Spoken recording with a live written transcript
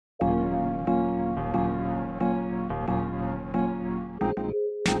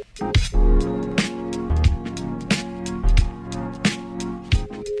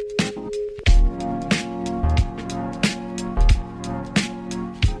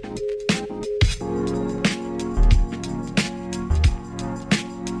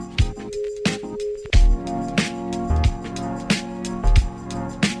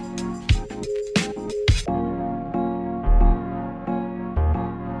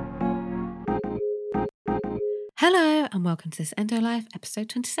Hello and welcome to this Endo Life episode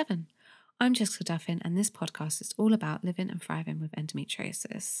 27. I'm Jessica Duffin and this podcast is all about living and thriving with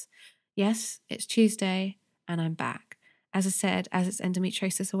endometriosis. Yes, it's Tuesday and I'm back. As I said, as it's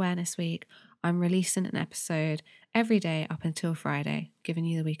Endometriosis Awareness Week, I'm releasing an episode every day up until Friday, giving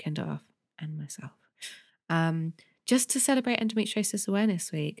you the weekend off and myself. Um, just to celebrate Endometriosis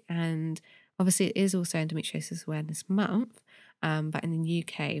Awareness Week, and obviously it is also Endometriosis Awareness Month. But in the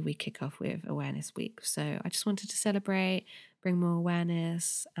UK, we kick off with Awareness Week. So I just wanted to celebrate, bring more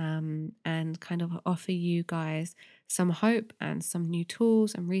awareness, and kind of offer you guys some hope and some new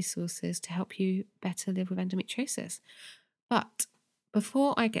tools and resources to help you better live with endometriosis. But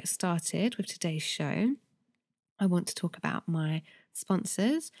before I get started with today's show, I want to talk about my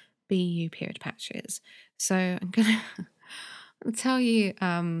sponsors, BU Period Patches. So I'm going to tell you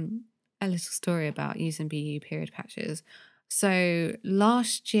a little story about using BU Period Patches. So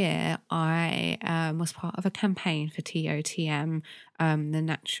last year, I was part of a campaign for TOTM, the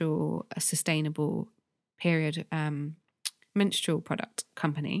Natural Sustainable Period menstrual product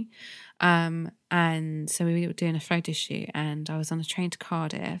company. And so we were doing a photo shoot and I was on a train to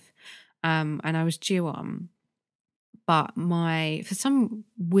Cardiff and I was due on. But for some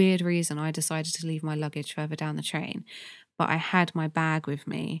weird reason, I decided to leave my luggage further down the train. But I had my bag with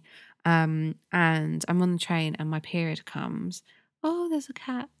me. And I'm on the train and my period comes. Oh, there's a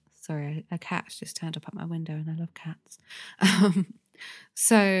cat. Sorry, a cat's just turned up at my window and I love cats. Um,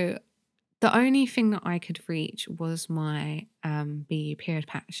 so the only thing that I could reach was my BU period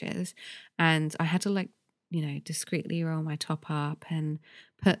patches. And I had to discreetly roll my top up and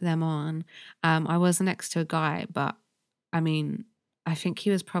put them on. I was next to a guy, but I mean, I think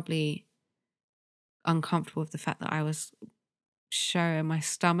he was probably uncomfortable with the fact that I was showing my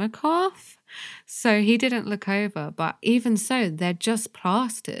stomach off. So he didn't look over. But even so, they're just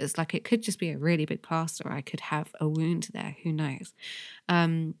plasters. Like it could just be a really big plaster. I could have a wound there. Who knows?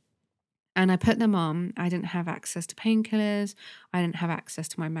 Um, and I put them on. I didn't have access to painkillers. I didn't have access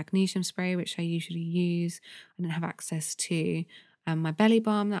to my magnesium spray, which I usually use. I didn't have access to my belly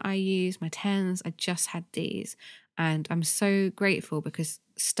balm that I use, my TENS. I just had these. And I'm so grateful because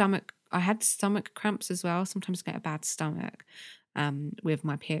I had stomach cramps as well. Sometimes I get a bad stomach with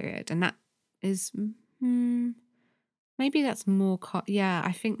my period. And that is, mm, maybe that's more, yeah,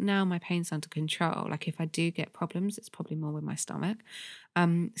 I think now my pain's under control. Like if I do get problems, it's probably more with my stomach.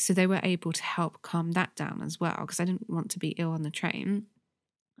 So they were able to help calm that down as well because I didn't want to be ill on the train.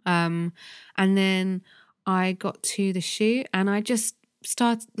 And then I got to the shoot and I just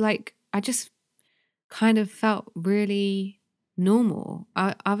kind of felt really normal.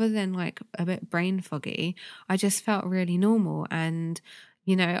 Other than like a bit brain foggy, I just felt really normal. And,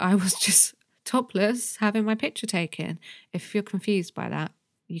 I was just topless having my picture taken. If you're confused by that,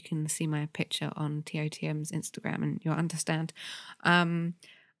 you can see my picture on TOTM's Instagram and you'll understand. Um,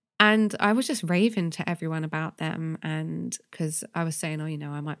 and I was just raving to everyone about them. And because I was saying, oh,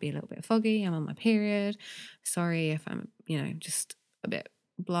 I might be a little bit foggy. I'm on my period. Sorry if I'm, just a bit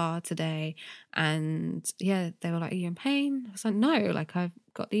blah today. And yeah, they were like, are you in pain? I was like, no, like I've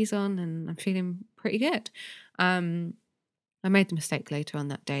got these on and I'm feeling pretty good. Um, I made the mistake later on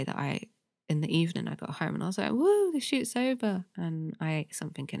that day that in the evening, I got home and I was like, woo, the shoot's over. And I ate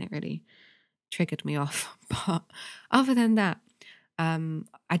something and it really triggered me off. But other than that,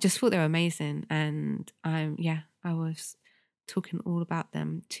 I just thought they were amazing, and I was talking all about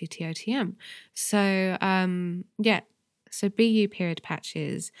them to TOTM. So so BU period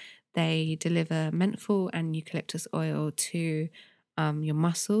patches, they deliver menthol and eucalyptus oil to your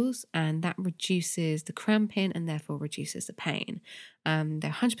muscles, and that reduces the cramping and therefore reduces the pain.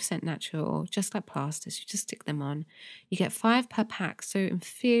 They're 100% natural, just like plasters. You just stick them on. You get 5 per pack, so in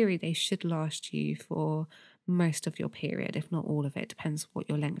theory, they should last you for most of your period, if not all of it, depends what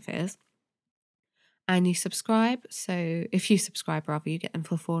your length is. And you subscribe. So if you subscribe, rather, you get them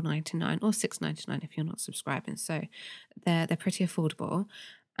for $4.99 or $6.99 if you're not subscribing. So they're pretty affordable.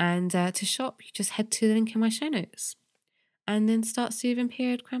 And to shop, you just head to the link in my show notes and then start soothing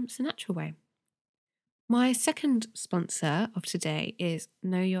period cramps the natural way. My second sponsor of today is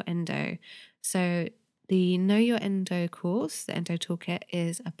Know Your Endo. So the Know Your Endo course, the Endo Toolkit,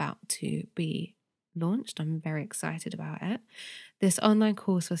 is about to be launched. I'm very excited about it. This online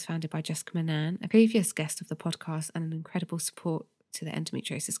course was founded by Jessica Manan, a previous guest of the podcast and an incredible support to the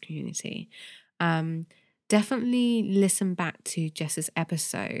endometriosis community. Definitely listen back to Jess's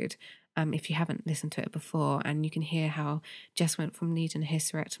episode if you haven't listened to it before, and you can hear how Jess went from needing a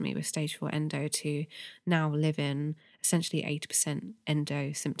hysterectomy with stage 4 endo to now living essentially 80%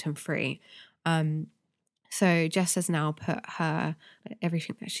 endo symptom free. So Jess has now put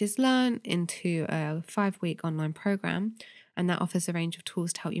everything that she's learned into a 5-week online program, and that offers a range of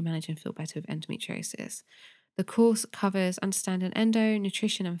tools to help you manage and feel better with endometriosis. The course covers understanding endo,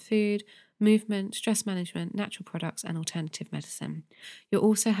 nutrition and food, movement, stress management, natural products, and alternative medicine. You'll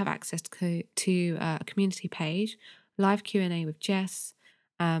also have access to a community page, live Q&A with Jess,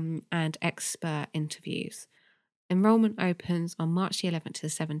 and expert interviews. Enrollment opens on March the 11th to the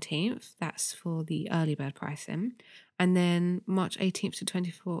 17th. That's for the early bird pricing. And then March 18th to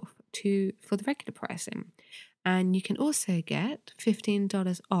 24th for the regular pricing. And you can also get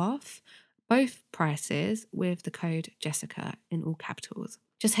 $15 off both prices with the code Jessica in all capitals.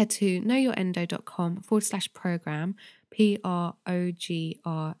 Just head to knowyourendo.com/program, PROGRAM.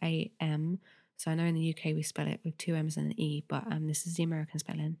 So I know in the UK we spell it with 2 M's and an E, but this is the American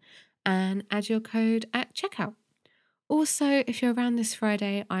spelling. And add your code at checkout. Also, if you're around this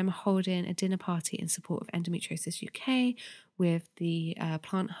Friday, I'm holding a dinner party in support of Endometriosis UK with the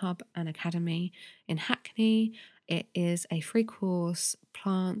Plant Hub and Academy in Hackney. It is a free course,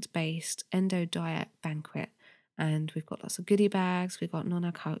 plant-based endo diet banquet. And we've got lots of goodie bags. We've got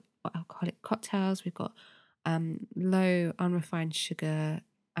non-alcoholic cocktails. We've got low unrefined sugar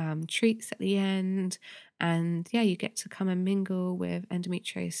treats at the end. And yeah, you get to come and mingle with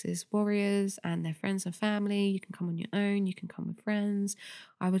endometriosis warriors and their friends and family. You can come on your own, you can come with friends.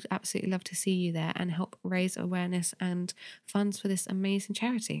 I would absolutely love to see you there and help raise awareness and funds for this amazing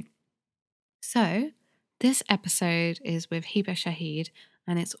charity. So, this episode is with Hiba Shahid,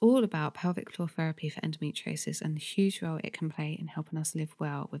 and it's all about pelvic floor therapy for endometriosis and the huge role it can play in helping us live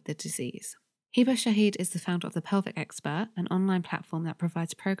well with the disease. Hiba Shahid is the founder of The Pelvic Expert, an online platform that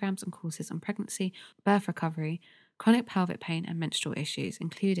provides programs and courses on pregnancy, birth recovery, chronic pelvic pain, and menstrual issues,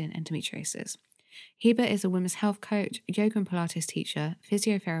 including endometriosis. Hiba is a women's health coach, yoga and Pilates teacher,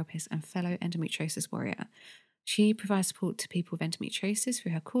 physiotherapist, and fellow endometriosis warrior. She provides support to people with endometriosis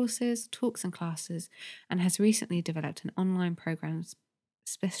through her courses, talks, and classes, and has recently developed an online program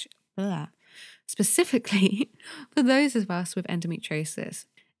specifically for those of us with endometriosis.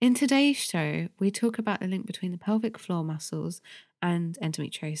 In today's show, we talk about the link between the pelvic floor muscles and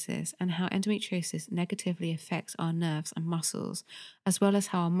endometriosis and how endometriosis negatively affects our nerves and muscles, as well as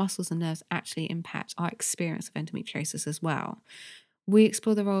how our muscles and nerves actually impact our experience of endometriosis as well. We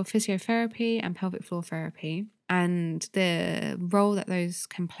explore the role of physiotherapy and pelvic floor therapy and the role that those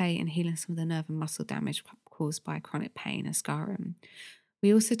can play in healing some of the nerve and muscle damage caused by chronic pain and scarring.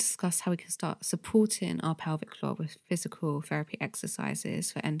 We also discuss how we can start supporting our pelvic floor with physical therapy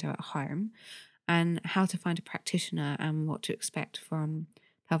exercises for endo at home and how to find a practitioner and what to expect from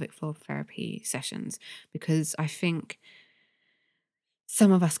pelvic floor therapy sessions, because I think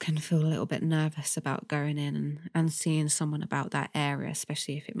some of us can feel a little bit nervous about going in and seeing someone about that area,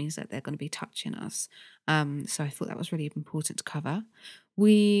 especially if it means that they're going to be touching us. So I thought that was really important to cover.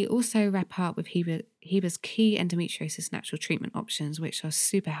 We also wrap up with Hiba's key endometriosis natural treatment options, which are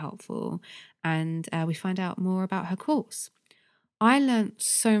super helpful. And we find out more about her course. I learned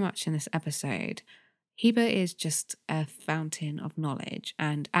so much in this episode. Hiba is just a fountain of knowledge,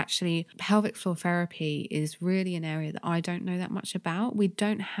 and actually pelvic floor therapy is really an area that I don't know that much about. We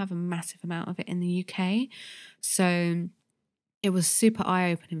don't have a massive amount of it in the UK, so it was super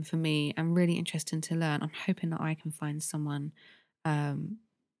eye-opening for me and really interesting to learn. I'm hoping that I can find someone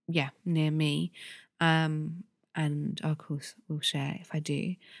near me, and of course we'll share if I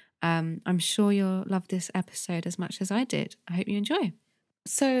do. I'm sure you'll love this episode as much as I did. I hope you enjoy.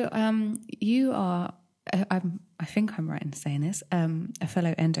 So you are, I think I'm right in saying this, a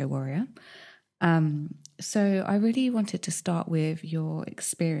fellow endo warrior. So I really wanted to start with your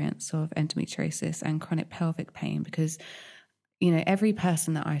experience of endometriosis and chronic pelvic pain, because every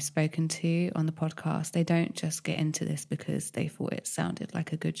person that I've spoken to on the podcast, they don't just get into this because they thought it sounded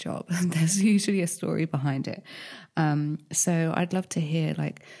like a good job. There's usually a story behind it. So I'd love to hear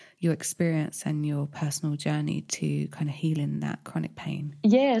your experience and your personal journey to kind of healing that chronic pain.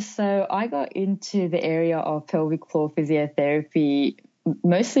 Yeah, so I got into the area of pelvic floor physiotherapy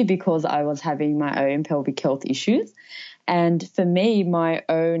mostly because I was having my own pelvic health issues. And for me, my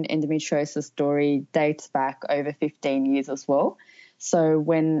own endometriosis story dates back over 15 years as well. So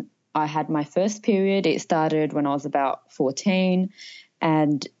when I had my first period, it started when I was about 14.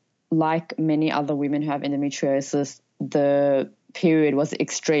 And like many other women who have endometriosis, the period was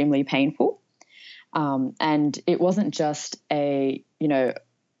extremely painful. And it wasn't just a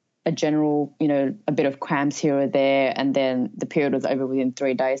general, a bit of cramps here or there, and then the period was over within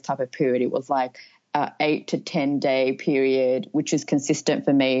 3 days type of period. It was like 8 to 10 day period, which is consistent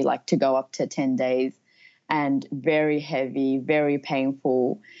for me, to go up to 10 days, and very heavy, very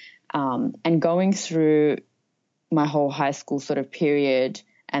painful. And going through my whole high school sort of period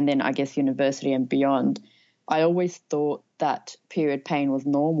and then I guess university and beyond, I always thought that period pain was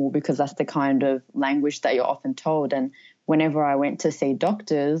normal because that's the kind of language that you're often told. And whenever I went to see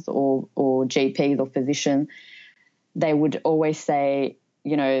doctors or GPs or physicians, they would always say,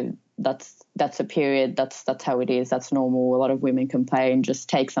 you know, that's a period, that's how it is, that's normal. A lot of women complain, just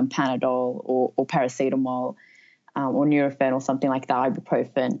take some Panadol or paracetamol or Nurofen or something like that,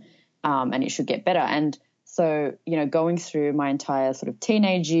 ibuprofen, and it should get better. And so, you know, going through my entire sort of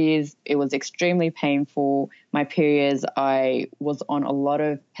teenage years, it was extremely painful. My periods, I was on a lot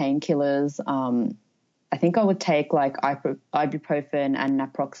of painkillers. I think I would take like ibuprofen and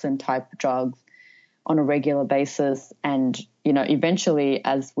naproxen type drugs on a regular basis. And, you know, eventually,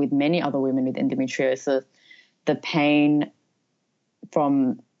 as with many other women with endometriosis, the pain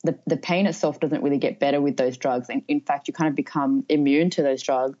from the pain itself doesn't really get better with those drugs. And in fact, you kind of become immune to those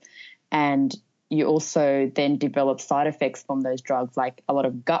drugs. And you also then develop side effects from those drugs, like a lot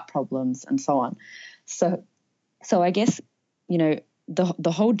of gut problems and so on. So I guess, you know,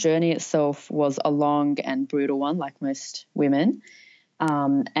 the whole journey itself was a long and brutal one, like most women.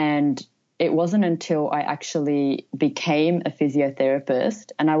 And it wasn't until I actually became a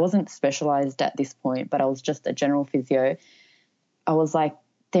physiotherapist, and I wasn't specialized at this point, but I was just a general physio. I was like,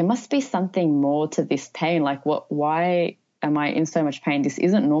 there must be something more to this pain. Like, why am I in so much pain? This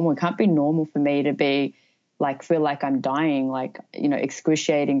isn't normal. It can't be normal for me to be like, feel like I'm dying, like, you know,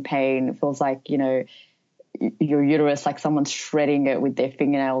 excruciating pain. It feels like, you know, your uterus, like someone's shredding it with their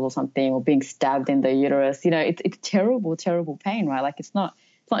fingernails or something, or being stabbed in the uterus. You know, it's terrible, terrible pain, right? Like it's not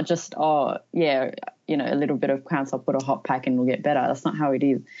just, oh yeah, you know, a little bit of cramps, I'll put a hot pack and it'll get better. That's not how it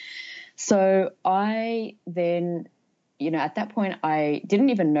is. So I then, you know, at that point I didn't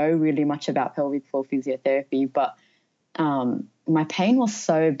even know really much about pelvic floor physiotherapy, but my pain was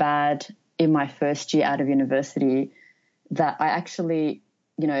so bad in my first year out of university that I actually,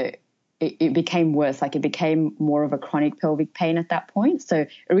 you know, it became worse. Like it became more of a chronic pelvic pain at that point. So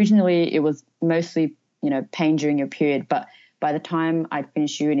originally it was mostly, you know, pain during your period, but by the time I'd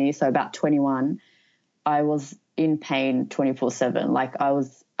finished uni, so about 21, I was in pain 24/7. Like I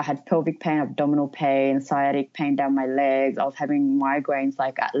had pelvic pain, abdominal pain, sciatic pain down my legs. I was having migraines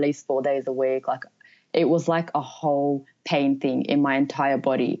like at least 4 days a week. Like it was like a whole pain thing in my entire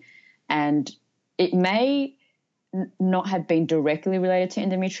body. And it may not have been directly related to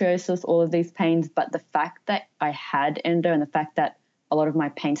endometriosis, all of these pains, but the fact that I had endo and the fact that a lot of my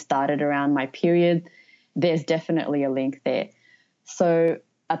pain started around my period, there's definitely a link there. So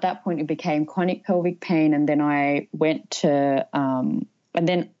at that point it became chronic pelvic pain, and then I went to and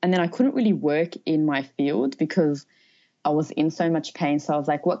then I couldn't really work in my field because I was in so much pain. So I was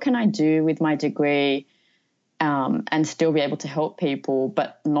like, what can I do with my degree and still be able to help people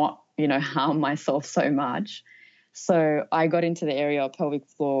but not, you know, harm myself so much? So I got into the area of pelvic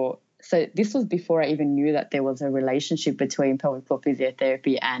floor. So this was before I even knew that there was a relationship between pelvic floor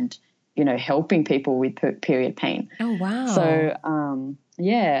physiotherapy and, you know, helping people with period pain. Oh, wow. So,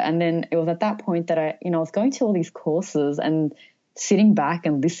 yeah. And then it was at that point that I was going to all these courses and sitting back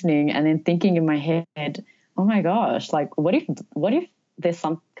and listening and then thinking in my head, oh my gosh, like what if there's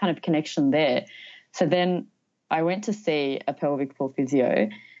some kind of connection there? So then I went to see a pelvic floor physio,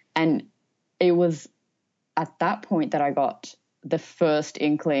 and it was at that point that I got the first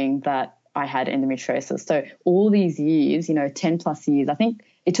inkling that I had endometriosis. So all these years, you know, 10 plus years, I think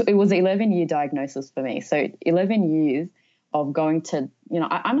it was an 11-year diagnosis for me. So 11 years of going to, you know,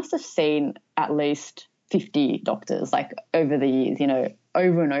 I must have seen at least 50 doctors, like over the years, you know,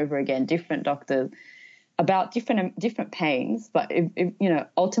 over and over again, different doctors about different pains. But, you know,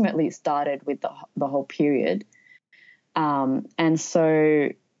 ultimately it started with the whole period. And so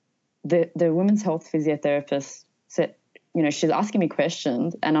the women's health physiotherapist said, you know, she's asking me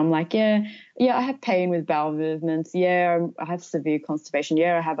questions, and I'm like, yeah, I have pain with bowel movements. Yeah, I have severe constipation.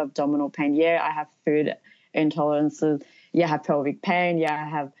 Yeah, I have abdominal pain. Yeah, I have food intolerances. Yeah, I have pelvic pain. Yeah, I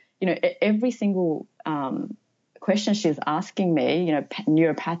have, you know, every single question she's asking me, you know,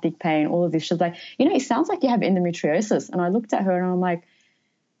 neuropathic pain, all of this. She's like, you know, it sounds like you have endometriosis. And I looked at her and I'm like,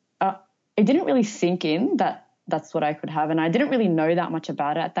 it didn't really sink in that that's what I could have. And I didn't really know that much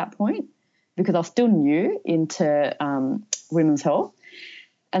about it at that point because I was still new into women's health.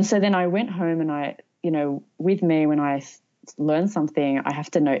 And so then I went home and I, you know, with me when I learn something, I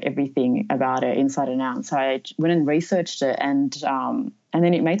have to know everything about it inside and out. So I went and researched it, and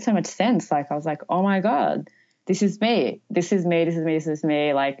then it made so much sense. Like I was like, oh my God, this is me. This is me. This is me. This is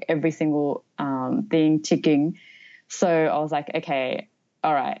me. Like every single thing ticking. So I was like, okay,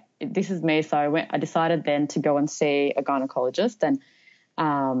 all right, this is me. So I decided then to go and see a gynecologist, and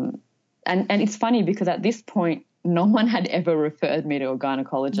And it's funny because at this point, no one had ever referred me to a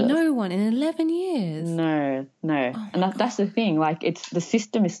gynecologist. No one in 11 years. No. Oh And that's the thing. Like, the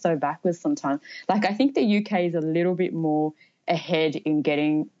system is so backwards sometimes. Like, I think the UK is a little bit more ahead in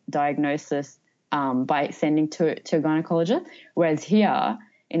getting diagnosis by sending to a gynecologist, whereas here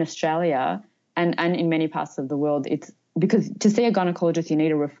in Australia and in many parts of the world, it's because to see a gynecologist, you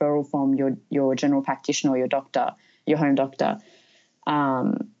need a referral from your general practitioner or your doctor, your home doctor.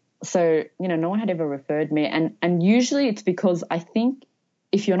 So, no one had ever referred me. And usually it's because I think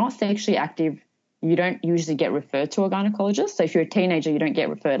if you're not sexually active, you don't usually get referred to a gynecologist. So if you're a teenager, you don't get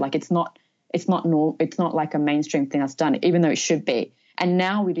referred. Like, it's not like a mainstream thing that's done, even though it should be. And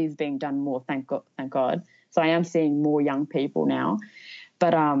now it is being done more, thank God. So I am seeing more young people now.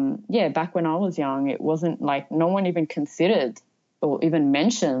 But, back when I was young, it wasn't like no one even considered or even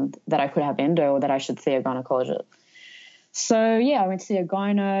mentioned that I could have endo or that I should see a gynecologist. So, I went to see a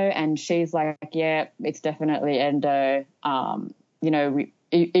gyno and she's like, yeah, it's definitely endo.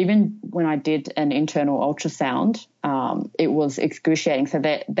 Even when I did an internal ultrasound, it was excruciating. So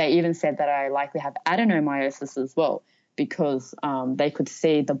they even said that I likely have adenomyosis as well because they could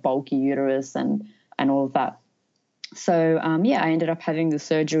see the bulky uterus and all of that. So, I ended up having the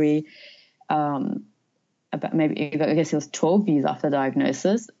surgery about maybe, I guess it was 12 years after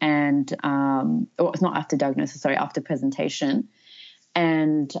diagnosis or it's not after diagnosis, sorry, after presentation.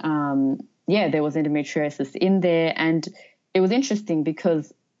 And, there was endometriosis in there. And it was interesting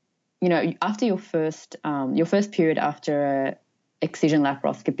because, after your first period after a excision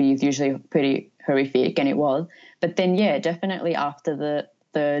laparoscopy is usually pretty horrific, and it was. But then, definitely after the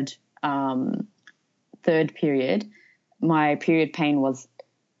third period, my period pain was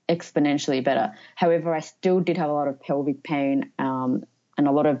exponentially better. However, I still did have a lot of pelvic pain and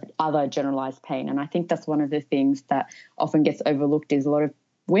a lot of other generalized pain. And I think that's one of the things that often gets overlooked is a lot of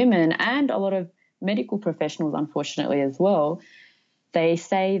women and a lot of medical professionals, unfortunately, as well. They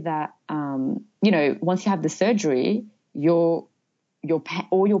say that, once you have the surgery, all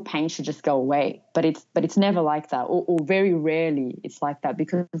your pain should just go away. But it's never like that, or very rarely it's like that,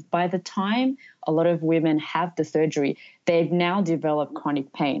 because by the time a lot of women have the surgery, they've now developed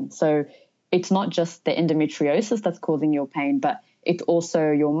chronic pain. So it's not just the endometriosis that's causing your pain, but it's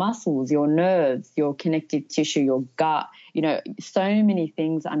also your muscles, your nerves, your connective tissue, your gut. So many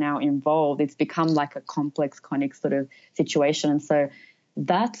things are now involved. It's become like a complex chronic sort of situation. And so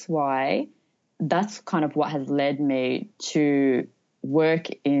that's kind of what has led me to work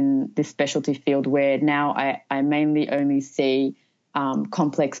in this specialty field where now I mainly only see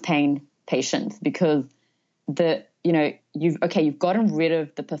complex pain patients, because you've gotten rid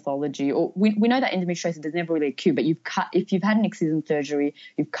of the pathology, or we know that endometriosis is never really acute, but if you've had an excision surgery,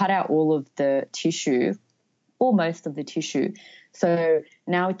 you've cut out all of the tissue or most of the tissue. So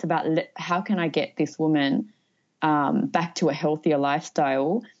now it's about how can I get this woman back to a healthier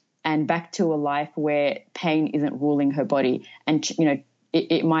lifestyle and back to a life where pain isn't ruling her body. And,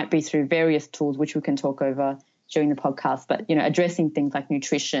 it might be through various tools, which we can talk over during the podcast, but, addressing things like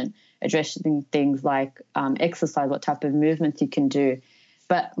nutrition, addressing things like exercise, what type of movements you can do.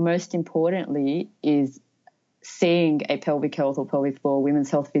 But most importantly is seeing a pelvic health or pelvic floor women's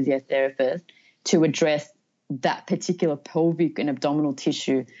health physiotherapist to address that particular pelvic and abdominal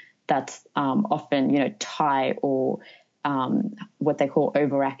tissue that's often, tight or what they call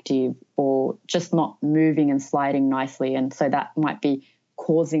overactive, or just not moving and sliding nicely. And so that might be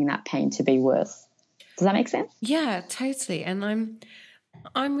causing that pain to be worse. Does that make sense? Yeah, totally. And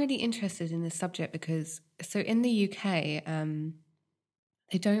I'm really interested in this subject because so in the UK,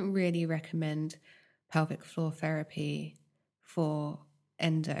 they don't really recommend pelvic floor therapy for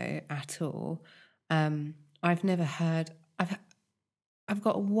endo at all. I've never heard. I've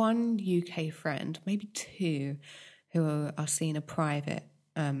got one UK friend, maybe two, who are seeing a private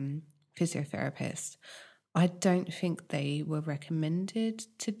physiotherapist. I don't think they were recommended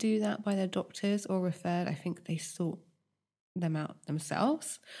to do that by their doctors or referred. I think they sort them out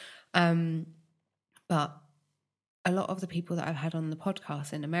themselves. But a lot of the people that I've had on the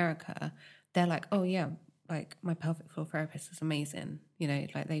podcast in America, they're like, oh yeah, like my pelvic floor therapist is amazing.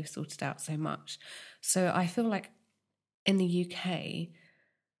 Like they've sorted out so much. So I feel like in the UK,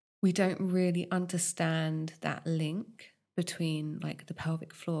 we don't really understand that link between like the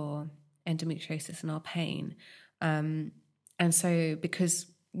pelvic floor, endometriosis, and our pain. And so because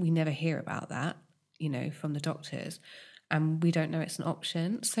we never hear about that, from the doctors, and we don't know it's an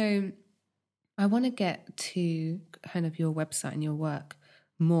option. So I want to get to kind of your website and your work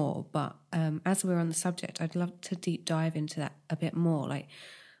more, but as we're on the subject, I'd love to deep dive into that a bit more. Like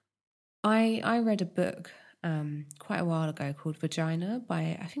I read a book quite a while ago called Vagina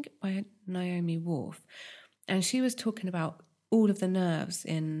by Naomi Wolf. And she was talking about all of the nerves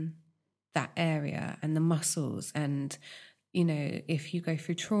in that area and the muscles. And, you know, if you go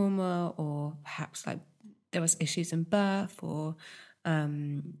through trauma or perhaps like there was issues in birth or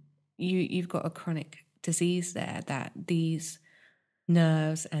you've got a chronic disease there, that these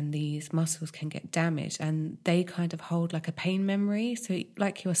nerves and these muscles can get damaged and they kind of hold like a pain memory. So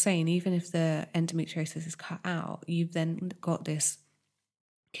like you're saying, even if the endometriosis is cut out, you've then got this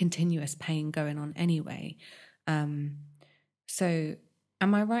continuous pain going on anyway. So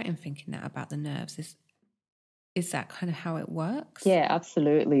am I right in thinking that about the nerves? Is that kind of how it works? Yeah,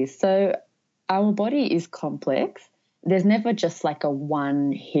 absolutely. So our body is complex. There's never just like a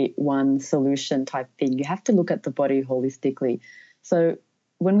one hit, one solution type thing. You have to look at the body holistically. So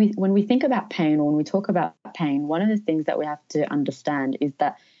when we think about pain or when we talk about pain, one of the things that we have to understand is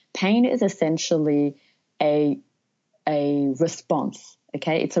that pain is essentially a response,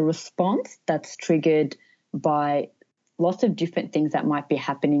 okay? It's a response that's triggered by lots of different things that might be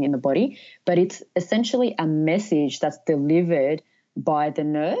happening in the body, but it's essentially a message that's delivered by the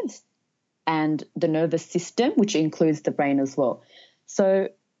nerves and the nervous system, which includes the brain as well. So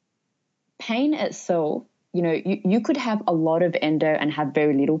pain itself, you know, you could have a lot of endo and have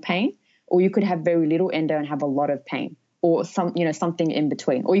very little pain, or you could have very little endo and have a lot of pain, or something in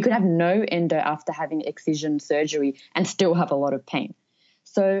between. Or you could have no endo after having excision surgery and still have a lot of pain.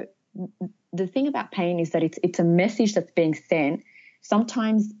 So the thing about pain is that it's a message that's being sent,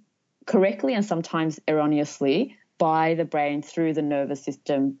 sometimes correctly and sometimes erroneously, by the brain through the nervous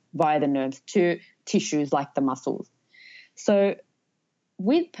system, via the nerves to tissues like the muscles. So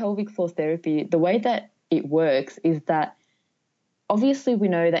with pelvic floor therapy, the way that it works is that obviously we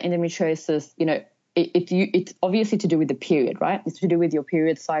know that endometriosis, you know, it's obviously to do with the period, right? It's to do with your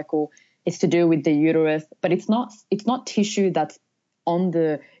period cycle. It's to do with the uterus, but it's not tissue that's on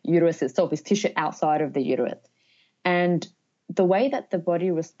the uterus itself. It's tissue outside of the uterus. And the way that the body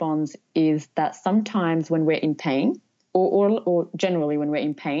responds is that sometimes when we're in pain, or generally when we're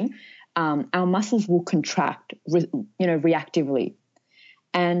in pain, our muscles will contract, reactively.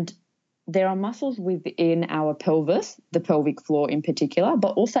 And there are muscles within our pelvis, the pelvic floor in particular,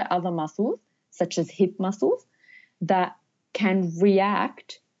 but also other muscles such as hip muscles that can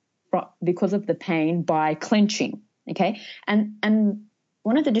react because of the pain by clenching. Okay, and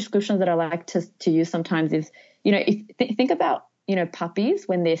one of the descriptions that I like to use sometimes is, you know, think about, you know, puppies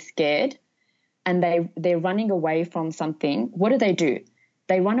when they're scared and they're running away from something. What do?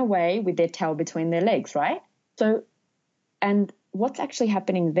 They run away with their tail between their legs, right? So, and what's actually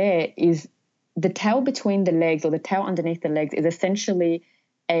happening there is the tail between the legs or the tail underneath the legs is essentially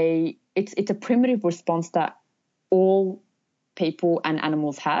it's a primitive response that all people and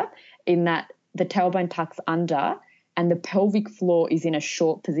animals have, in that the tailbone tucks under and the pelvic floor is in a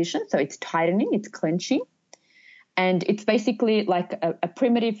short position. So it's tightening, it's clenching. And it's basically like a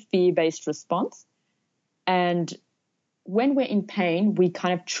primitive fear-based response. And when we're in pain, we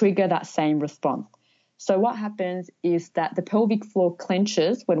kind of trigger that same response. So what happens is that the pelvic floor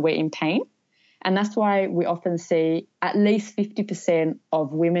clenches when we're in pain. And that's why we often see at least 50%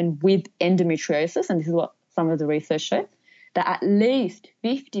 of women with endometriosis, and this is what some of the research shows, that at least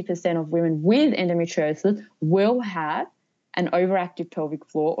 50% of women with endometriosis will have an overactive pelvic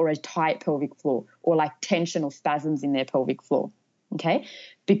floor or a tight pelvic floor, or like tension or spasms in their pelvic floor, okay,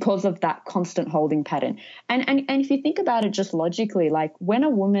 because of that constant holding pattern. And if you think about it just logically, like when a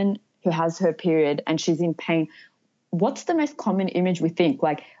woman who has her period and she's in pain, what's the most common image we think?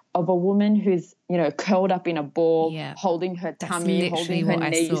 Like of a woman who's, you know, curled up in a ball, holding her tummy, holding her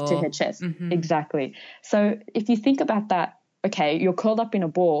knees to her chest. Mm-hmm. Exactly. So if you think about that, okay, you're curled up in a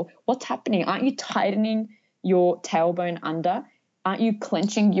ball, what's happening? Aren't you tightening your tailbone under? Aren't you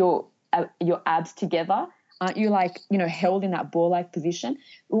clenching your abs together? Aren't you, like, you know, held in that ball-like position?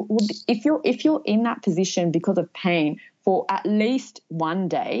 If you're in that position because of pain for at least one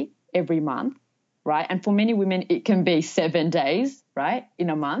day every month, right? And for many women, it can be 7 days, right, in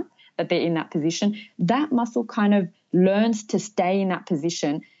a month that they're in that position. That muscle kind of learns to stay in that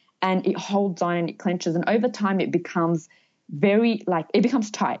position and it holds on and it clenches. And over time, it becomes it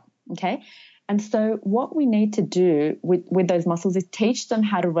becomes tight, okay? And so what we need to do with those muscles is teach them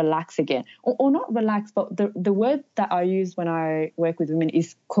how to relax again, or not relax, but the word that I use when I work with women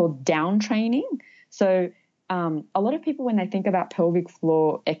is called down training. So a lot of people, when they think about pelvic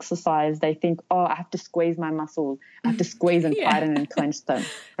floor exercise, they think, oh, I have to squeeze my muscles. I have to squeeze and tighten and clench them,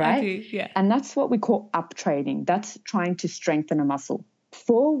 right? I do, yeah. And that's what we call up training. That's trying to strengthen a muscle.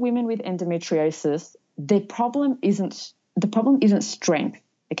 For women with endometriosis, the problem isn't strength.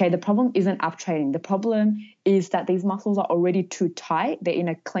 Okay, the problem isn't up training. The problem is that these muscles are already too tight. They're in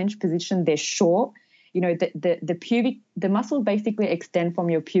a clenched position. They're short. The muscles basically extend from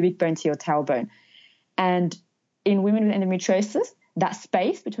your pubic bone to your tailbone. And in women with endometriosis, that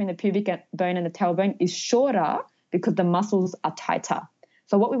space between the pubic bone and the tailbone is shorter because the muscles are tighter.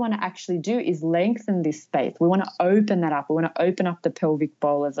 So what we want to actually do is lengthen this space. We want to open that up. We want to open up the pelvic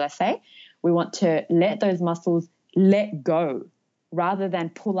bowl, as I say. We want to let those muscles let go. Rather than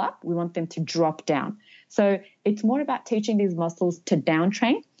pull up, we want them to drop down. So it's more about teaching these muscles to down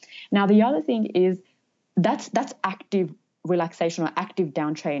train. Now, the other thing is that's active relaxation or active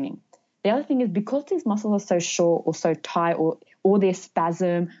down training. The other thing is because these muscles are so short or so tight or they're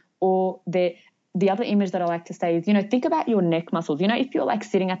spasm or the other image that I like to say is, think about your neck muscles. If you're like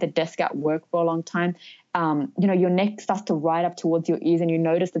sitting at the desk at work for a long time, your neck starts to ride up towards your ears and you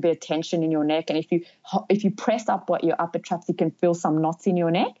notice a bit of tension in your neck. And if you press up what your upper traps, you can feel some knots in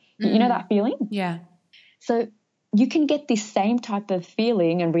your neck. You know that feeling? Yeah. So you can get this same type of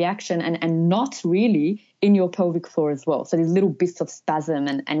feeling and reaction and knots really in your pelvic floor as well. So these little bits of spasm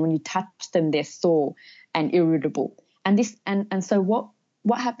and when you touch them, they're sore and irritable. And so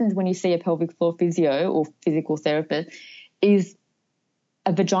what happens when you see a pelvic floor physio or physical therapist is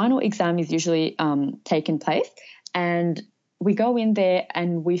a vaginal exam is usually taken place, and we go in there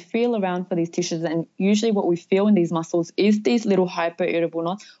and we feel around for these tissues, and usually what we feel in these muscles is these little hyper-irritable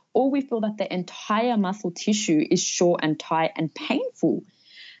knots, or we feel that the entire muscle tissue is short and tight and painful.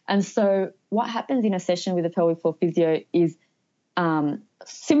 And so what happens in a session with a pelvic floor physio is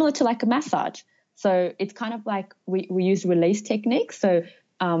similar to like a massage. So it's kind of like we use release techniques. So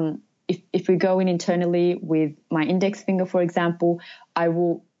if we go in internally with my index finger, for example, I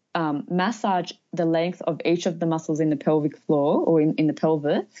will massage the length of each of the muscles in the pelvic floor or in the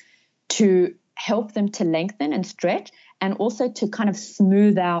pelvis to help them to lengthen and stretch, and also to kind of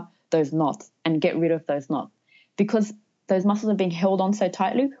smooth out those knots and get rid of those knots. Because those muscles are being held on so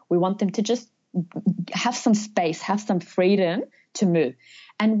tightly, we want them to just have some space, have some freedom to move.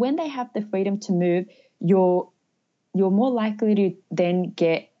 And when they have the freedom to move, you're more likely to then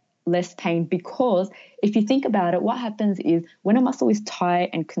get less pain, because if you think about it, what happens is when a muscle is tight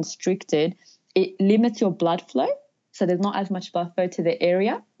and constricted, it limits your blood flow. So there's not as much blood flow to the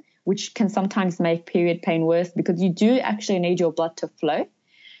area, which can sometimes make period pain worse because you do actually need your blood to flow.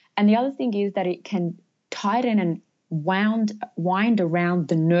 And the other thing is that it can tighten and wind around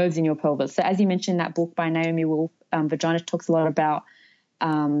the nerves in your pelvis. So as you mentioned, that book by Naomi Wolf, Vagina, talks a lot about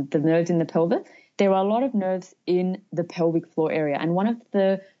the nerves in the pelvis. There are a lot of nerves in the pelvic floor area, and one of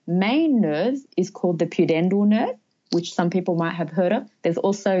the main nerves is called the pudendal nerve, which some people might have heard of. There's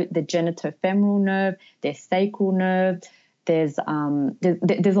also the genitofemoral nerve, there's sacral nerve, there's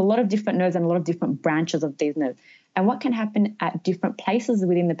a lot of different nerves and a lot of different branches of these nerves. And what can happen at different places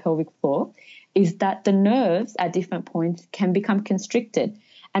within the pelvic floor is that the nerves at different points can become constricted.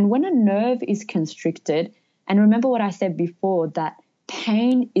 And when a nerve is constricted, and remember what I said before, that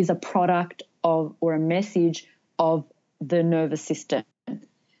pain is a product of or a message of the nervous system.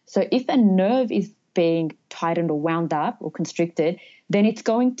 So if a nerve is being tightened or wound up or constricted, then it's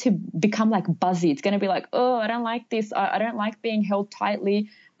going to become like buzzy. It's going to be like, oh, I don't like this. I don't like being held tightly.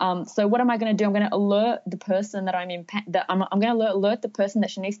 So what am I going to do? I'm going to alert the person that I'm in pain. I'm going to alert the person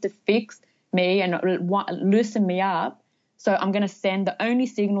that she needs to fix me and loosen me up. So I'm going to send the only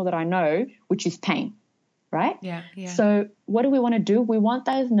signal that I know, which is pain, right? Yeah. So what do we want to do? We want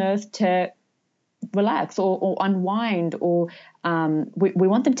those nerves to relax or unwind, or we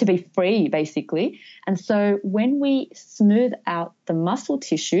want them to be free, basically. And so when we smooth out the muscle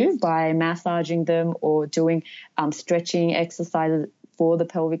tissue by massaging them or doing stretching exercises for the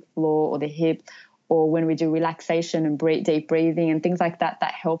pelvic floor or the hip, or when we do relaxation and deep breathing and things like that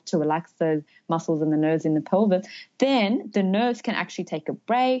help to relax those muscles and the nerves in the pelvis, then the nerves can actually take a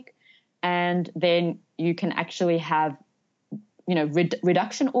break, and then you can actually have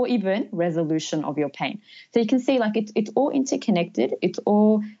reduction or even resolution of your pain. So you can see like it's all interconnected, it's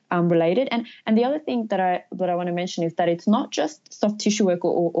all related. And the other thing that I want to mention is that it's not just soft tissue work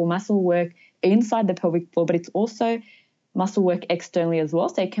or muscle work inside the pelvic floor, but it's also muscle work externally as well.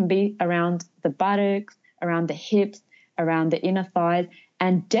 So it can be around the buttocks, around the hips, around the inner thighs,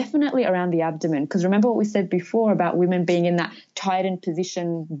 and definitely around the abdomen. Because remember what we said before about women being in that tightened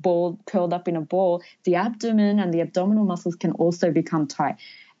position, ball curled up in a ball, the abdomen and the abdominal muscles can also become tight.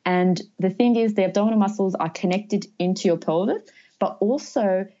 And the thing is, the abdominal muscles are connected into your pelvis, but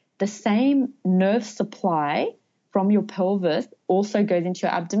also the same nerve supply from your pelvis also goes into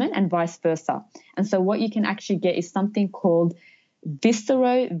your abdomen and vice versa. And so what you can actually get is something called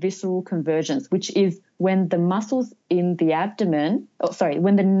visceral convergence, which is when the muscles in the abdomen,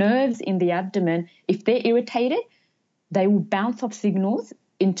 when the nerves in the abdomen, if they're irritated, they will bounce off signals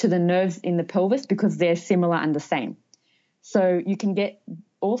into the nerves in the pelvis because they're similar and the same. So you can get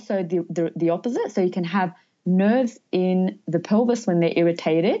also the opposite. So you can have nerves in the pelvis when they're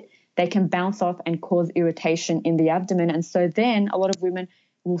irritated. They can bounce off and cause irritation in the abdomen. And so then a lot of women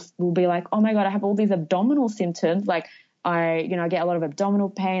will be like, oh my God, I have all these abdominal symptoms. Like I get a lot of abdominal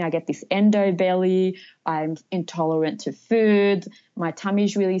pain. I get this endo belly. I'm intolerant to foods. My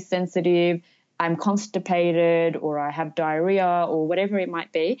tummy's really sensitive. I'm constipated, or I have diarrhea, or whatever it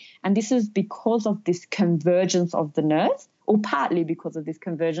might be. And this is because of this convergence of the nerves, or partly because of this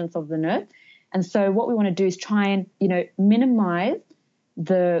convergence of the nerve. And so what we want to do is try and, minimize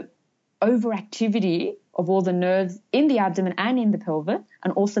the overactivity of all the nerves in the abdomen and in the pelvis,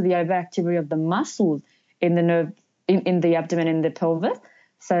 and also the overactivity of the muscles in the nerve in the abdomen and the pelvis,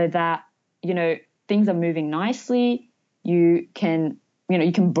 so that, things are moving nicely. You can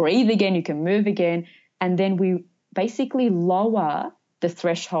breathe again, you can move again, and then we basically lower the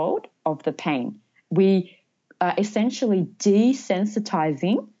threshold of the pain. We are essentially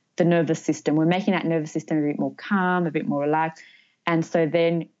desensitizing the nervous system. We're making that nervous system a bit more calm, a bit more relaxed, and so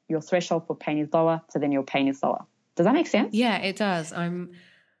then your threshold for pain is lower, so then your pain is lower. Does that make sense? Yeah, it does. I'm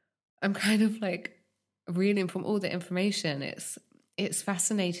kind of like reading from all the information. It's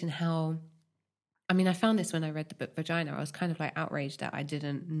fascinating how, I found this when I read the book Vagina. I was kind of like outraged that I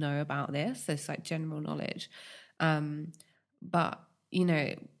didn't know about this. It's like general knowledge. But,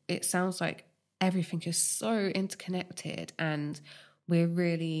 it sounds like everything is so interconnected, and we're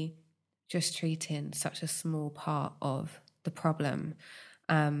really just treating such a small part of the problem.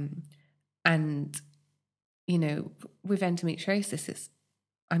 And, with endometriosis,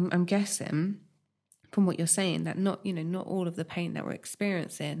 I'm guessing from what you're saying that not all of the pain that we're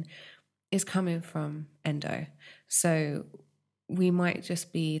experiencing is coming from endo. So we might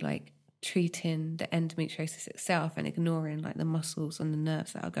just be like treating the endometriosis itself and ignoring like the muscles and the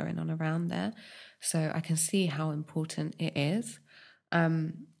nerves that are going on around there. So I can see how important it is.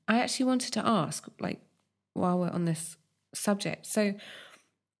 I actually wanted to ask, like, while we're on this subject, so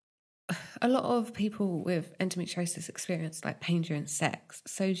a lot of people with endometriosis experience like pain during sex.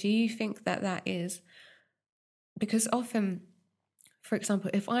 So do you think that is because often, for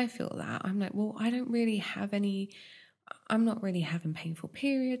example, if I feel that, I'm like, well, I'm not really having painful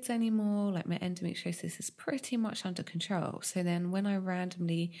periods anymore. Like my endometriosis is pretty much under control. So then when I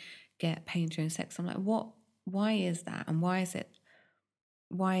randomly get pain during sex, I'm like, why is that? And why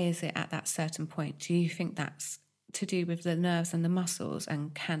is it at that certain point? Do you think that's to do with the nerves and the muscles?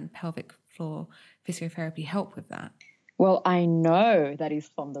 And can pelvic floor physiotherapy help with that? Well, I know that is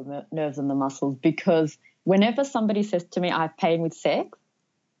from the nerves and the muscles, because whenever somebody says to me, I have pain with sex,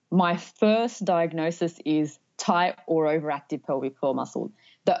 my first diagnosis is tight or overactive pelvic floor muscles.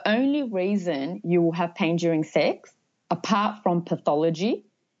 The only reason you will have pain during sex, apart from pathology,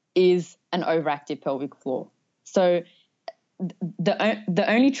 is an overactive pelvic floor. So the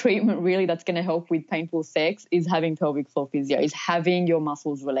only treatment really that's going to help with painful sex is having pelvic floor physio, is having your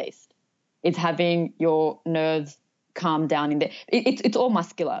muscles released. It's having your nerves calm down in there. It's all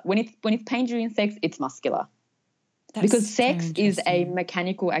muscular. When it's pain during sex, it's muscular. Because sex is a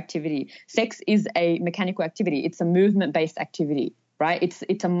mechanical activity. Sex is a mechanical activity. It's a movement-based activity, right?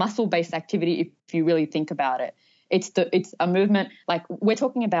 It's a muscle-based activity if you really think about it. It's a movement, like we're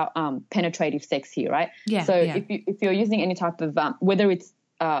talking about penetrative sex here, right? Yeah. So yeah. if you're using any type of whether it's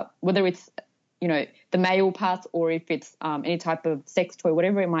the male parts, or if it's any type of sex toy,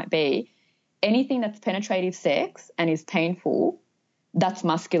 whatever it might be, anything that's penetrative sex and is painful, that's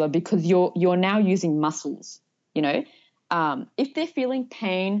muscular, because you're now using muscles. If they're feeling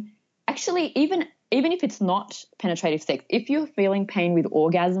pain, actually, even if it's not penetrative sex, if you're feeling pain with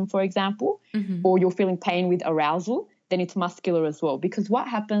orgasm, for example, Mm-hmm. or you're feeling pain with arousal, then it's muscular as well. Because what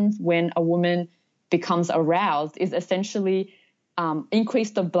happens when a woman becomes aroused is essentially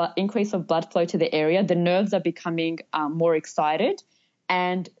increase of blood flow to the area. The nerves are becoming more excited,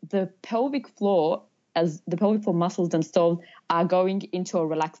 and the pelvic floor, as the pelvic floor muscles themselves, are going into a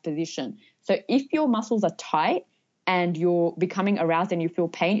relaxed position. So if your muscles are tight and you're becoming aroused and you feel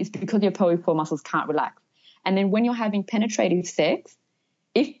pain, it's because your pelvic floor muscles can't relax. And then when you're having penetrative sex,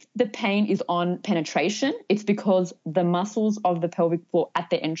 if the pain is on penetration, it's because the muscles of the pelvic floor at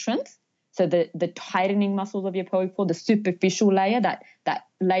the entrance, so the tightening muscles of your pelvic floor, the superficial layer, that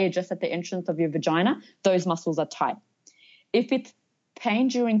layer just at the entrance of your vagina, those muscles are tight. If it's pain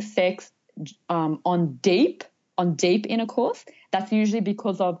during sex on deep intercourse, that's usually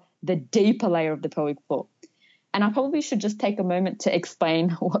because of the deeper layer of the pelvic floor. And I probably should just take a moment to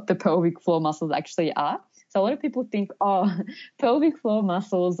explain what the pelvic floor muscles actually are. So a lot of people think, pelvic floor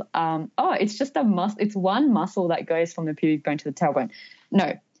muscles, it's just a muscle. It's one muscle that goes from the pubic bone to the tailbone.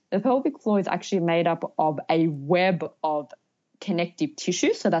 No, the pelvic floor is actually made up of a web of connective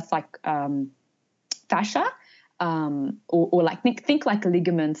tissue. So that's like fascia, or like think like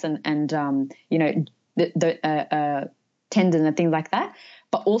ligaments and the tendon and things like that,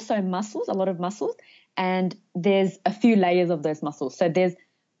 but also muscles, a lot of muscles. And there's a few layers of those muscles. So there's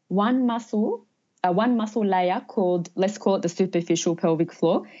one muscle layer called, let's call it the superficial pelvic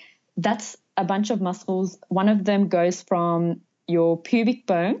floor. That's a bunch of muscles. One of them goes from your pubic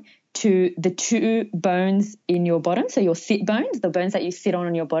bone to the two bones in your bottom, so your sit bones, the bones that you sit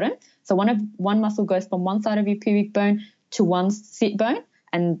on your bottom. So one muscle goes from one side of your pubic bone to one sit bone,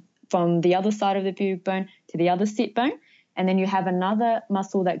 and from the other side of the pubic bone to the other sit bone. And then you have another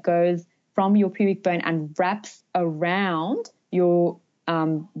muscle that goes from your pubic bone and wraps around your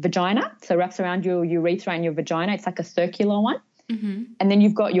vagina. So wraps around your urethra and your vagina. It's like a circular one. Mm-hmm. And then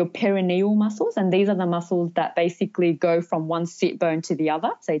you've got your perineal muscles, and these are the muscles that basically go from one sit bone to the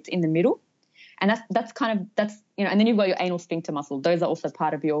other. So it's in the middle. And that's and then you've got your anal sphincter muscles. Those are also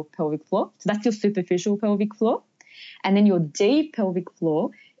part of your pelvic floor. So that's your superficial pelvic floor. And then your deep pelvic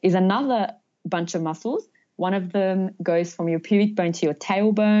floor is another bunch of muscles. One of them goes from your pubic bone to your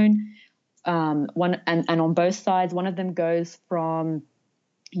tailbone. And on both sides, one of them goes from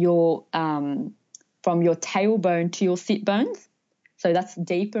your tailbone to your sit bones. So that's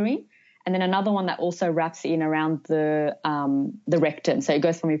deeper in. And then another one that also wraps in around the rectum. So it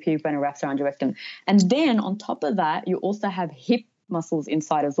goes from your pubic bone and wraps around your rectum. And then on top of that, you also have hip muscles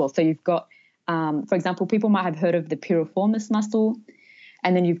inside as well. So you've got, for example, people might have heard of the piriformis muscle,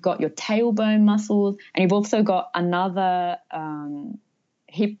 and then you've got your tailbone muscles, and you've also got another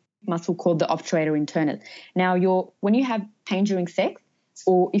hip muscle called the obturator internus. Now, when you have pain during sex,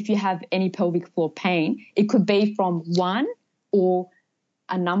 or if you have any pelvic floor pain, it could be from one or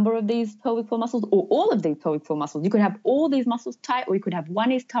a number of these pelvic floor muscles, or all of these pelvic floor muscles. You could have all these muscles tight, or you could have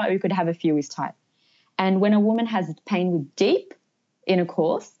one is tight, or you could have a few is tight. And when a woman has pain with deep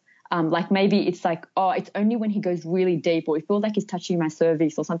intercourse, like maybe it's like, it's only when he goes really deep, or it feels like he's touching my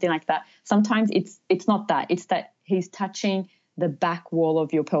cervix or something like that. Sometimes it's not that. It's that he's touching the back wall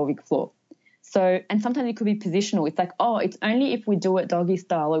of your pelvic floor. So, and sometimes it could be positional. It's like, it's only if we do it doggy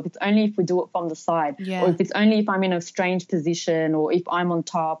style, or if it's only if we do it from the side, or if it's only if I'm in a strange position, or if I'm on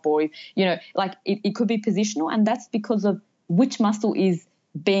top, or if, it could be positional. And that's because of which muscle is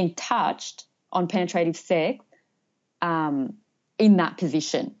being touched on penetrative sex in that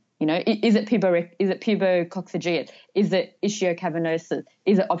position. Is it pubococcygeus? Is it ischiocavernosus?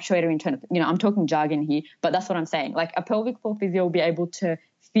 Is it obturator internus? I'm talking jargon here, but that's what I'm saying. Like a pelvic floor physio will be able to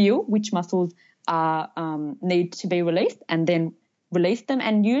feel which muscles need to be released and then release them.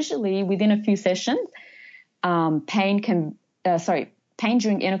 And usually within a few sessions, pain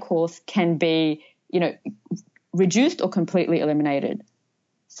during intercourse can be, reduced or completely eliminated.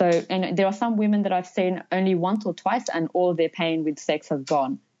 So, and there are some women that I've seen only once or twice and all of their pain with sex has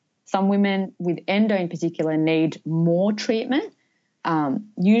gone. Some women with endo in particular need more treatment.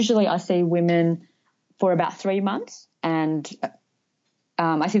 Usually I see women for about 3 months, and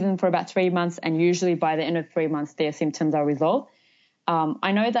usually by the end of 3 months their symptoms are resolved.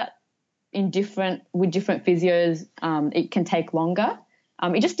 I know that with different physios it can take longer.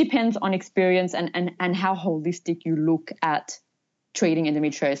 It just depends on experience and how holistic you look at treating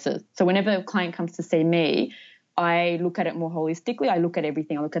endometriosis. So whenever a client comes to see me, I look at it more holistically. I look at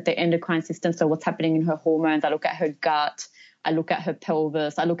everything. I look at the endocrine system, so what's happening in her hormones. I look at her gut. I look at her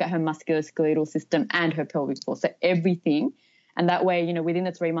pelvis. I look at her musculoskeletal system and her pelvic floor. So everything. And that way, within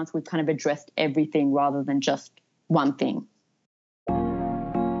the 3 months, we've kind of addressed everything rather than just one thing.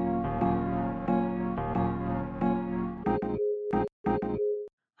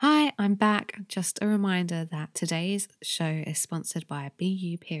 Hi, I'm back. Just a reminder that today's show is sponsored by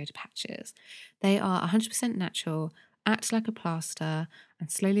BU Period Patches. They are 100% natural, act like a plaster, and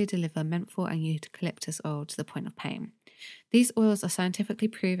slowly deliver menthol and eucalyptus oil to the point of pain. These oils are scientifically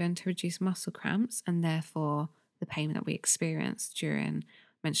proven to reduce muscle cramps and therefore the pain that we experience during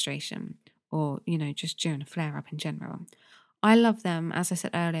menstruation or, just during a flare-up in general. I love them. As I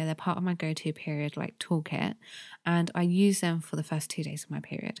said earlier, they're part of my go-to period toolkit, and I use them for the first 2 days of my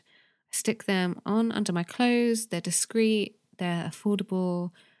period. I stick them on under my clothes. They're discreet, they're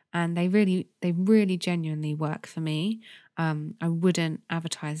affordable, and they really genuinely work for me. I wouldn't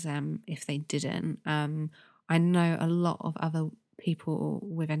advertise them if they didn't. I know a lot of other people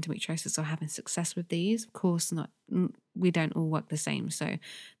with endometriosis are having success with these. Of course, we don't all work the same, so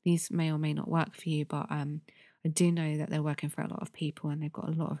these may or may not work for you, but I do know that they're working for a lot of people and they've got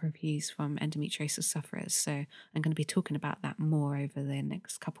a lot of reviews from endometriosis sufferers. So I'm going to be talking about that more over the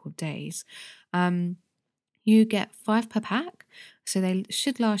next couple of days. You get 5 per pack, so they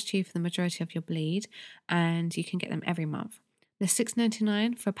should last you for the majority of your bleed, and you can get them every month. They're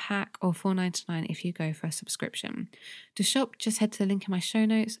 $6.99 for a pack or $4.99 if you go for a subscription. To shop, just head to the link in my show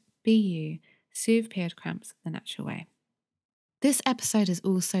notes. Be you. Soothe period cramps the natural way. This episode is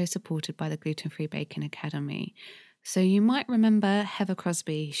also supported by the Gluten-Free Baking Academy. So you might remember Heather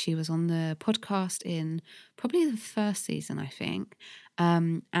Crosby. She was on the podcast in probably the first season, I think.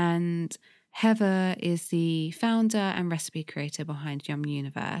 And Heather is the founder and recipe creator behind Yum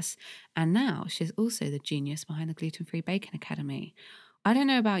Universe. And now she's also the genius behind the Gluten-Free Baking Academy. I don't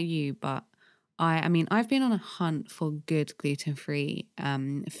know about you, but I've been on a hunt for good gluten-free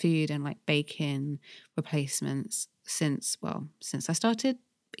food and like baking replacements since I started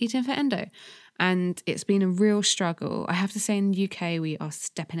eating for endo. And it's been a real struggle. I have to say, in the UK, we are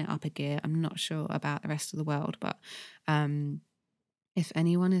stepping it up a gear. I'm not sure about the rest of the world, but if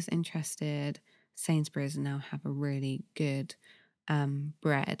anyone is interested, Sainsbury's now have a really good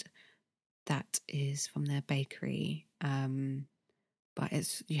bread that is from their bakery. But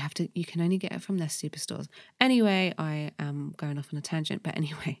you can only get it from their superstores. Anyway, I am going off on a tangent. But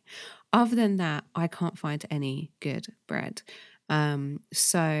anyway, other than that, I can't find any good bread.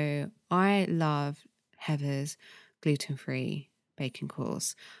 So I love Heather's gluten-free baking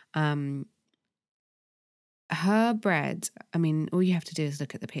course. Her bread, all you have to do is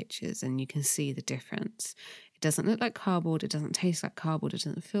look at the pictures and you can see the difference. It doesn't look like cardboard. It doesn't taste like cardboard. It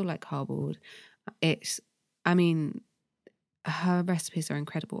doesn't feel like cardboard. Her recipes are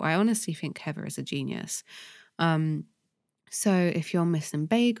incredible. I honestly think Heather is a genius. So if you're missing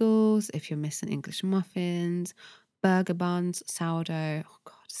bagels, if you're missing English muffins, burger buns, sourdough,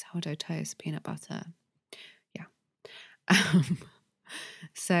 sourdough toast, peanut butter. Yeah.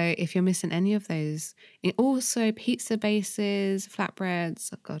 So if you're missing any of those, also pizza bases,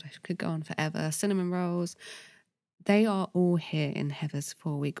 flatbreads, I could go on forever, cinnamon rolls, they are all here in Heather's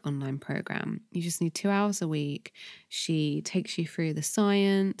 4-week online program. You just need 2 hours a week. She takes you through the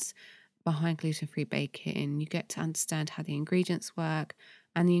science behind gluten-free baking. You get to understand how the ingredients work.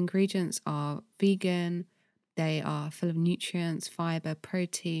 And the ingredients are vegan. They are full of nutrients, fiber,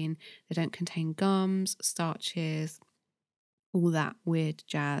 protein. They don't contain gums, starches, all that weird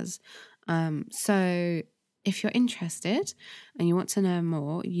jazz. So if you're interested and you want to know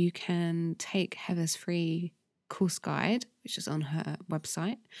more, you can take Heather's free course guide, which is on her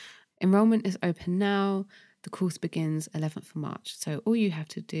website. Enrollment is open now. The course begins 11th of March. So all you have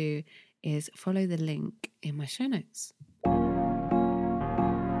to do is follow the link in my show notes.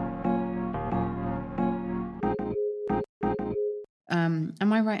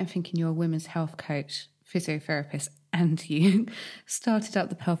 Am I right in thinking you're a women's health coach, physiotherapist, and you started up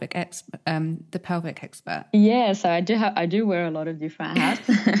the pelvic expert? Yeah, so I do wear a lot of different hats.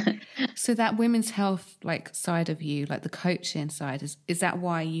 So that women's health side of you, the coaching side, is that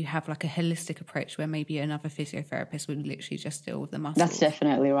why you have a holistic approach where maybe another physiotherapist would literally just deal with the muscles? That's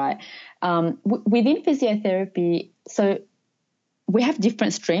definitely right. Within physiotherapy, so we have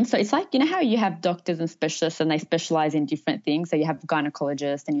different streams. So it's like, how you have doctors and specialists and they specialize in different things. So you have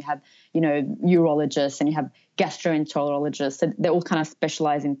gynecologists and you have, urologists and you have gastroenterologists. So they all kind of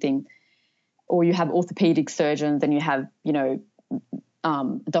specialize in things. Or you have orthopedic surgeons and you have,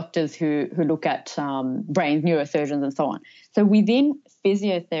 doctors who look at brains, neurosurgeons and so on. So within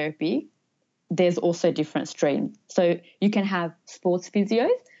physiotherapy, there's also different streams. So you can have sports physios,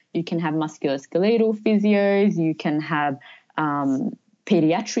 you can have musculoskeletal physios, you can have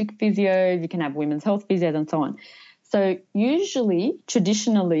pediatric physios, you can have women's health physios and so on. So traditionally,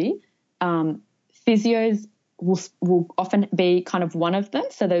 physios will often be kind of one of them.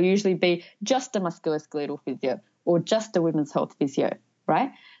 So they'll usually be just a musculoskeletal physio or just a women's health physio,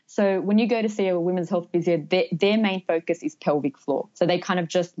 right? So when you go to see a women's health physio, their main focus is pelvic floor. So they kind of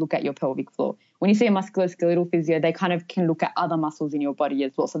just look at your pelvic floor. When you see a musculoskeletal physio, they kind of can look at other muscles in your body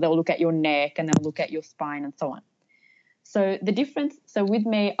as well. So they'll look at your neck and they'll look at your spine and so on. So the difference, with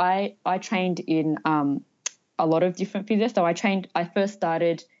me, I trained in a lot of different physios. So I first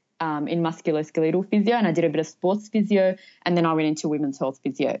started in musculoskeletal physio and I did a bit of sports physio and then I went into women's health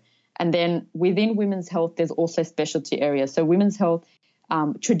physio. And then within women's health, there's also specialty areas. So women's health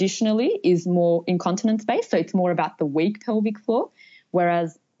traditionally is more incontinence-based, so it's more about the weak pelvic floor,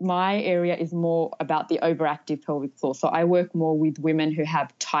 whereas my area is more about the overactive pelvic floor. So I work more with women who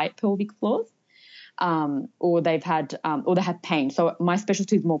have tight pelvic floors. Or they have pain. So my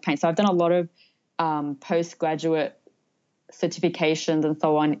specialty is more pain. So I've done a lot of postgraduate certifications and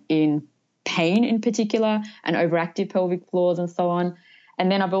so on in pain in particular and overactive pelvic floors and so on.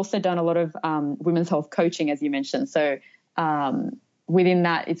 And then I've also done a lot of women's health coaching, as you mentioned. So within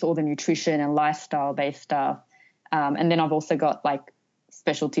that, it's all the nutrition and lifestyle-based stuff. And then I've also got like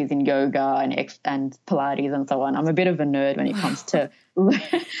specialties in yoga and Pilates and so on. I'm a bit of a nerd when it comes to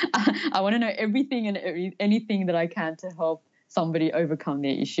I want to know everything and anything that I can to help somebody overcome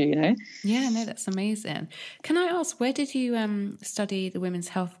their issue, you know? Yeah, no, that's amazing. Can I ask, where did you study the women's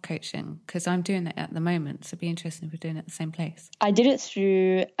health coaching? Because I'm doing that at the moment, so it'd be interesting if we're doing it at the same place. I did it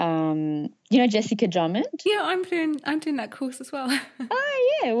through, Jessica Drummond? Yeah, I'm doing that course as well.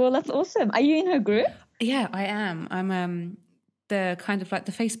 Oh, yeah, well, that's awesome. Are you in her group? Yeah, I am. I'm the kind of like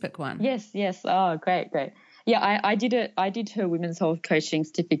the Facebook one. Yes. Oh, great. Yeah, I did it. I did her women's health coaching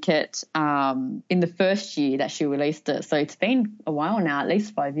certificate in the first year that she released it. So it's been a while now, at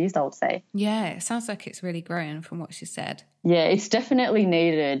least 5 years, I would say. Yeah, it sounds like it's really growing from what she said. Yeah, it's definitely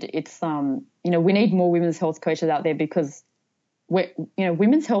needed. It's we need more women's health coaches out there because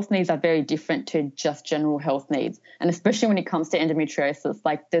women's health needs are very different to just general health needs, and especially when it comes to endometriosis,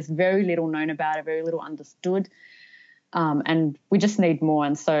 like there's very little known about it, very little understood. And we just need more.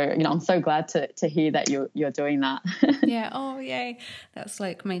 And so, I'm so glad to hear that you're doing that. Yeah. Oh, yay. That's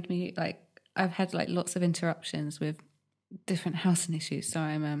like made me like, I've had like lots of interruptions with different housing issues. So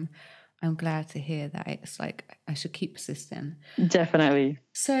I'm glad to hear that it's like, I should keep persisting. Definitely.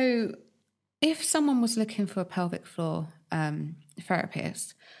 So if someone was looking for a pelvic floor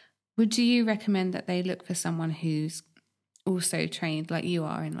therapist, would you recommend that they look for someone who's also trained like you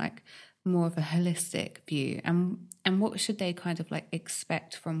are in like more of a holistic view, and what should they kind of like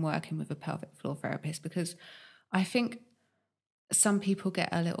expect from working with a pelvic floor therapist? Because I think some people get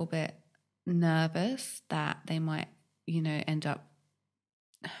a little bit nervous that they might, end up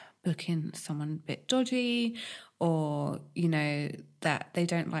booking someone a bit dodgy, or, that they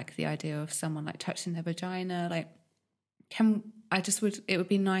don't like the idea of someone like touching their vagina. Like, it would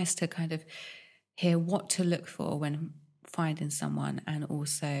be nice to kind of hear what to look for when finding someone and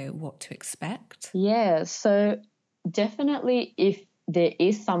also what to expect. Yeah, so definitely if there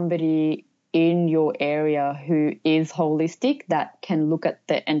is somebody in your area who is holistic that can look at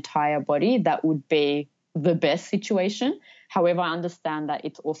the entire body, that would be the best situation. However, I understand that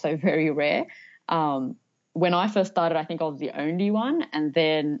it's also very rare. When I first started, I think I was the only one, and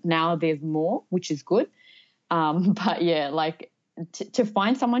then now there's more, which is good. But yeah, like to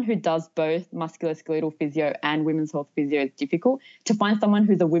find someone who does both musculoskeletal physio and women's health physio is difficult. To find someone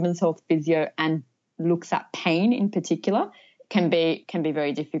who's a women's health physio and looks at pain in particular can be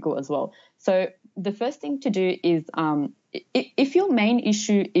very difficult as well. So the first thing to do is if your main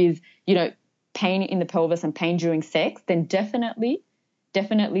issue is, pain in the pelvis and pain during sex, then definitely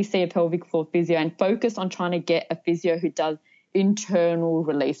see a pelvic floor physio and focus on trying to get a physio who does internal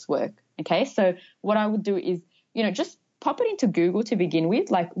release work. Okay, so what I would do is, just pop it into Google to begin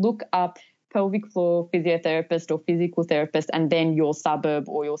with, like look up pelvic floor physiotherapist or physical therapist and then your suburb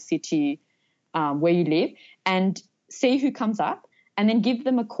or your city where you live, and see who comes up, and then give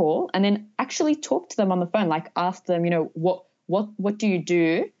them a call and then actually talk to them on the phone, like ask them, what do you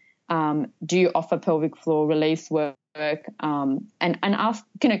do? Do you offer pelvic floor release work? And ask,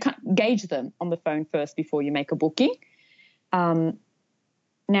 gauge them on the phone first before you make a booking.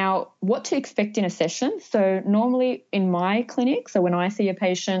 Now, what to expect in a session? So normally in my clinic, so when I see a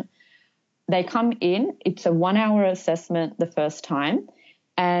patient, they come in, it's a 1-hour assessment the first time,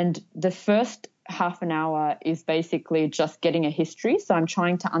 and the first half an hour is basically just getting a history. So I'm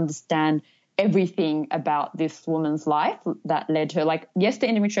trying to understand everything about this woman's life that led to her. Like, yes, the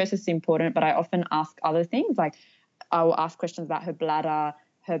endometriosis is important, but I often ask other things. Like I will ask questions about her bladder,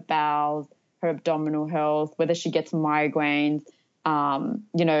 her bowels, her abdominal health, whether she gets migraines,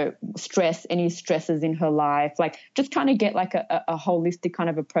 stress, any stresses in her life, like just trying to get like a holistic kind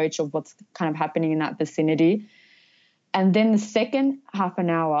of approach of what's kind of happening in that vicinity. And then the second half an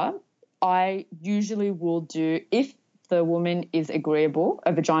hour, I usually will do, if the woman is agreeable,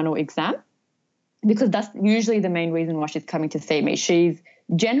 a vaginal exam, because that's usually the main reason why she's coming to see me. She's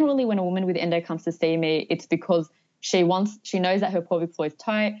generally, when a woman with endo comes to see me, it's because she knows that her pelvic floor is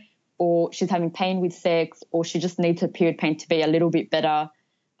tight, or she's having pain with sex, or she just needs her period pain to be a little bit better,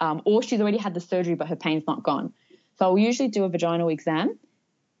 or she's already had the surgery but her pain's not gone. So I'll usually do a vaginal exam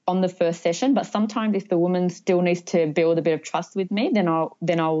on the first session, but sometimes if the woman still needs to build a bit of trust with me, then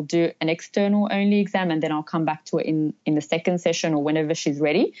I'll do an external only exam, and then I'll come back to it in the second session or whenever she's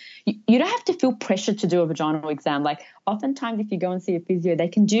ready. You don't have to feel pressure to do a vaginal exam. Like oftentimes if you go and see a physio, they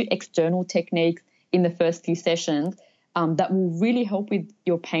can do external techniques in the first few sessions that will really help with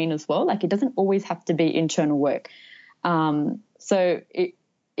your pain as well. Like it doesn't always have to be internal work. So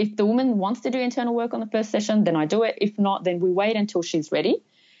if the woman wants to do internal work on the first session, then I do it. If not, then we wait until she's ready.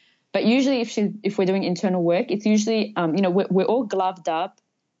 But usually if we're doing internal work, it's usually, we're all gloved up,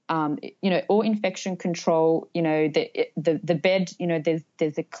 all infection control, the bed,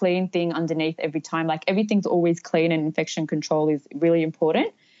 there's a clean thing underneath every time. Like everything's always clean, and infection control is really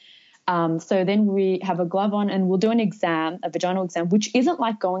important. So then we have a glove on and we'll do an exam, a vaginal exam, which isn't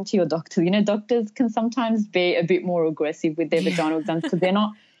like going to your doctor. Doctors can sometimes be a bit more aggressive with their vaginal exams because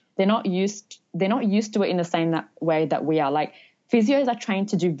they're not used to it in the same way that we are. Like physios are trained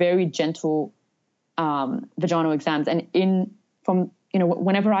to do very gentle vaginal exams, and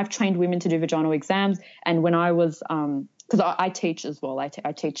whenever I've trained women to do vaginal exams, and when I was because I teach as well. I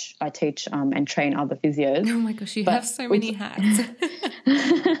teach and train other physios. Oh my gosh, you have so many hats.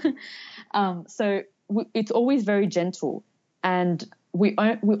 So it's always very gentle, and we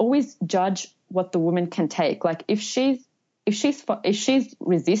always judge what the woman can take. Like if she's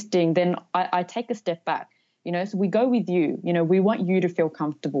resisting, then I take a step back. So we go with you. We want you to feel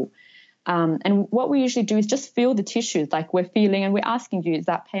comfortable. And what we usually do is just feel the tissues, like we're feeling, and we're asking you, is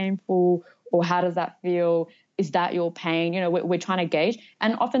that painful, or how does that feel? Is that your pain? We're trying to gauge.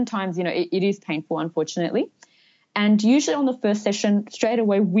 And oftentimes, it is painful, unfortunately. And usually on the first session, straight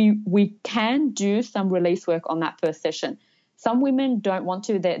away, we can do some release work on that first session. Some women don't want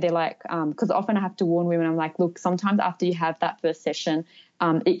to. They're like, because often I have to warn women, I'm like, look, sometimes after you have that first session,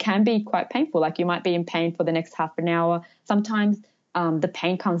 it can be quite painful. Like you might be in pain for the next half an hour. Sometimes the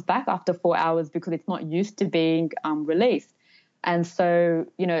pain comes back after 4 hours because it's not used to being released. And so,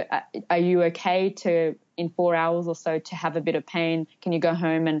 are you okay to, in 4 hours or so, to have a bit of pain? Can you go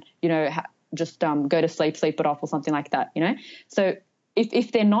home and, just go to sleep it off or something like that, So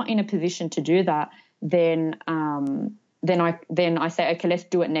if they're not in a position to do that, then I say, okay, let's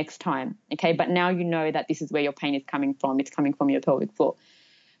do it next time. Okay. But now you know that this is where your pain is coming from. It's coming from your pelvic floor.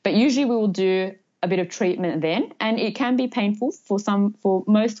 But usually we will do a bit of treatment then, and it can be painful for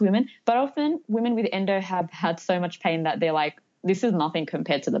most women, but often women with endo have had so much pain that they're like, this is nothing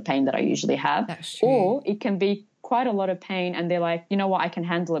compared to the pain that I usually have. That's true. Or it can be quite a lot of pain and they're like, you know what, I can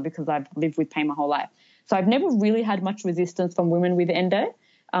handle it because I've lived with pain my whole life. So I've never really had much resistance from women with endo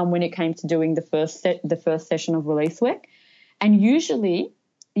when it came to doing the first session of release work. And usually,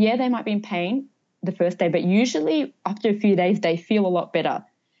 they might be in pain the first day, but usually after a few days they feel a lot better.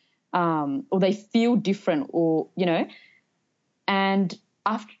 Or they feel different, or and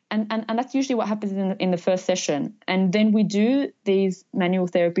that's usually what happens in the first session. And then we do these manual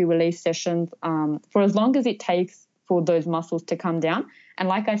therapy release sessions for as long as it takes for those muscles to come down. And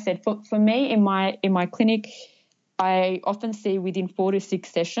like I said, for me in my clinic, I often see within 4 to 6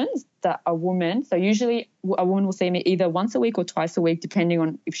 sessions that a woman, so usually a woman will see me either once a week or twice a week, depending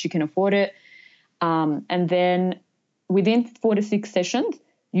on if she can afford it. And then within 4 to 6 sessions,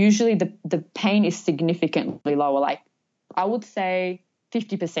 usually the pain is significantly lower, like I would say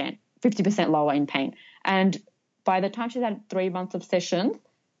 50% lower in pain. And by the time she's had 3 months of sessions,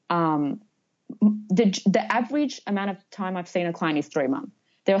 the average amount of time I've seen a client is 3 months.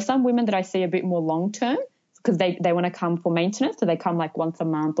 There are some women that I see a bit more long-term because they want to come for maintenance, so they come like once a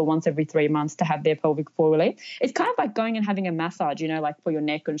month or once every 3 months to have their pelvic floor relief. It's kind of like going and having a massage, like for your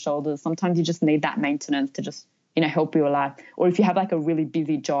neck and shoulders. Sometimes you just need that maintenance to just help you alive. Or if you have like a really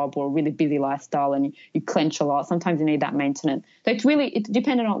busy job or a really busy lifestyle and you clench a lot, sometimes you need that maintenance. So it's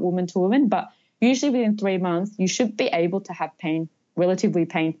dependent on woman to woman, but usually within 3 months you should be able to have relatively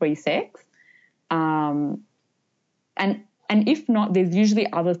pain-free sex. And if not, there's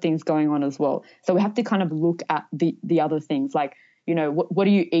usually other things going on as well. So we have to kind of look at the other things, like, what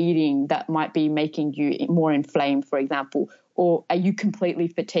are you eating that might be making you more inflamed, for example? Or are you completely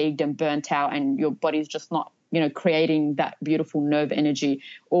fatigued and burnt out and your body's just not creating that beautiful nerve energy?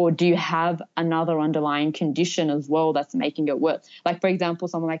 Or do you have another underlying condition as well that's making it worse? Like, for example,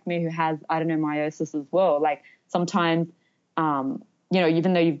 someone like me who has adenomyosis as well, like sometimes,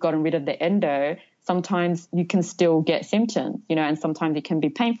 even though you've gotten rid of the endo, sometimes you can still get symptoms, and sometimes it can be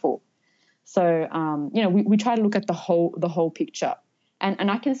painful. So, we try to look at the whole picture.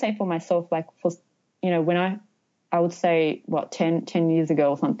 And I can say for myself, like when I would say, 10 years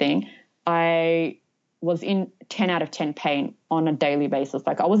ago or something, I was in 10 out of 10 pain on a daily basis.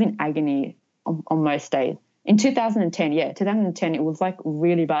 Like I was in agony on most days. In 2010, it was like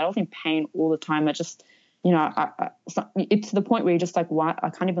really bad. I was in pain all the time. I just, it's to the point where you're just like, why? I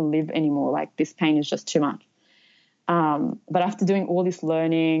can't even live anymore. Like this pain is just too much. But after doing all this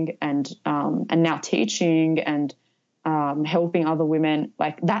learning and now teaching and helping other women,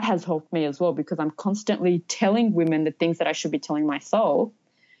 like that has helped me as well, because I'm constantly telling women the things that I should be telling myself.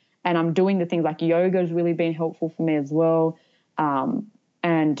 And I'm doing the things like yoga has really been helpful for me as well.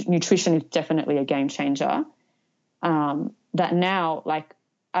 and nutrition is definitely a game changer. That now, like,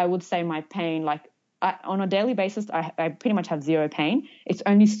 I would say my pain, like, on a daily basis, I pretty much have zero pain. It's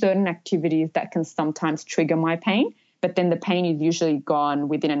only certain activities that can sometimes trigger my pain, but then the pain is usually gone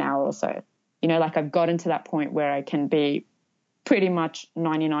within an hour or so. You know, like, I've gotten to that point where I can be pretty much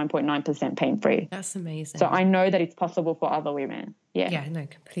 99.9% pain-free. That's amazing. So I know that it's possible for other women. Yeah, no,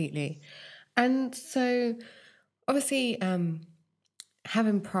 completely. And so obviously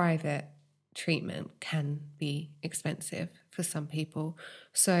having private treatment can be expensive for some people.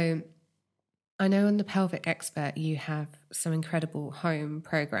 So I know on the Pelvic Expert you have some incredible home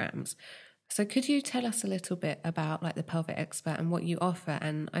programs. So could you tell us a little bit about like the Pelvic Expert and what you offer?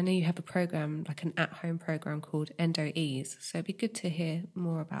 And I know you have a program, like an at-home program called Endo Ease. So it'd be good to hear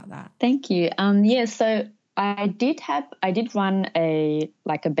more about that. Thank you. So I did run a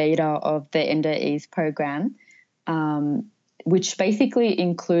beta of the Endo Ease program, which basically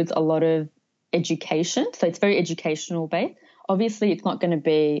includes a lot of education. So it's very educational based. Obviously, it's not going to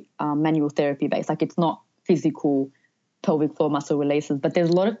be manual therapy based. Like, it's not physical pelvic floor muscle releases, but there's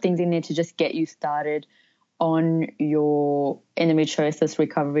a lot of things in there to just get you started on your endometriosis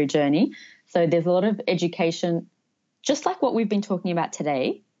recovery journey. So there's a lot of education, just like what we've been talking about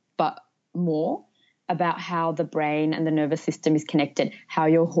today, but more about how the brain and the nervous system is connected, how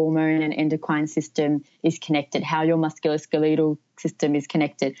your hormone and endocrine system is connected, how your musculoskeletal system is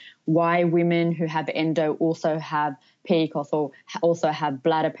connected, why women who have endo also have PCOS, or also have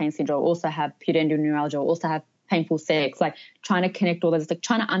bladder pain syndrome, also have pudendal neuralgia, also have painful sex, like trying to connect all those, like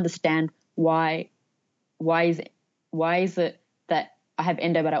trying to understand why is it that I have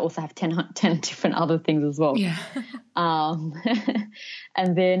endo, but I also have 10 different other things as well. Yeah.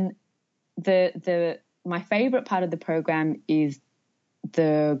 And then my favorite part of the program is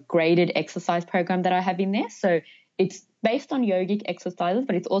the graded exercise program that I have in there. So it's based on yogic exercises,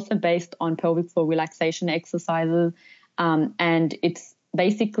 but it's also based on pelvic floor relaxation exercises. And it's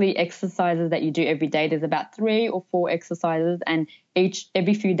basically exercises that you do every day. There's about 3 or 4 exercises, and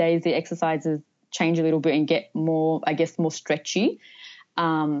every few days the exercises change a little bit and get more stretchy.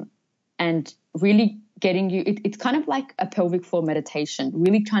 And really getting you, it's kind of like a pelvic floor meditation,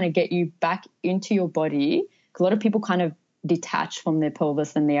 really trying to get you back into your body. Because a lot of people kind of detach from their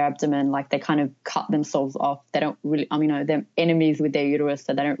pelvis and their abdomen, like they kind of cut themselves off. They don't really, they're enemies with their uterus,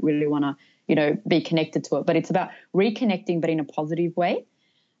 so they don't really want to, be connected to it. But it's about reconnecting, but in a positive way.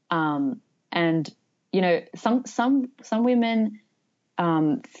 And, some women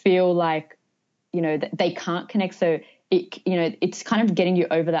feel like, that they can't connect. So it's kind of getting you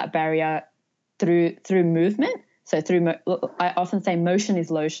over that barrier through movement. So I often say motion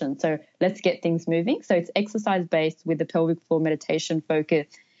is lotion. So let's get things moving. So it's exercise based with the pelvic floor meditation focus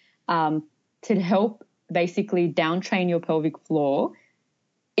to help basically down train your pelvic floor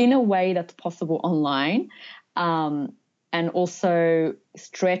in a way that's possible online, and also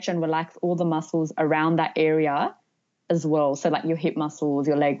stretch and relax all the muscles around that area as well. So like your hip muscles,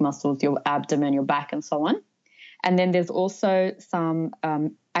 your leg muscles, your abdomen, your back, and so on. And then there's also some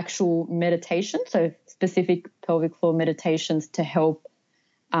actual meditation, so specific pelvic floor meditations to help,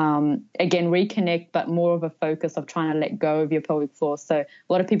 again, reconnect, but more of a focus of trying to let go of your pelvic floor. So a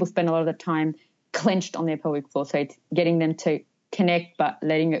lot of people spend a lot of the time clenched on their pelvic floor, so it's getting them to connect but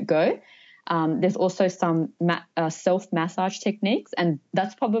letting it go. There's also some self-massage techniques, and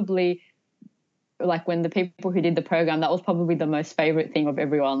that's probably, like, when the people who did the program, that was probably the most favorite thing of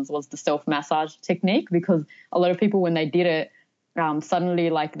everyone's, was the self-massage technique, because a lot of people, when they did it, suddenly,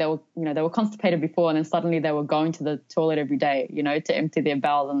 like, they were constipated before, and then suddenly they were going to the toilet every day, to empty their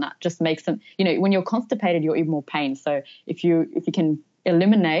bowels, and that just makes them, when you're constipated, you're in more pain. So if you can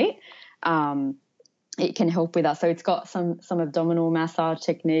eliminate, it can help with that. So it's got some abdominal massage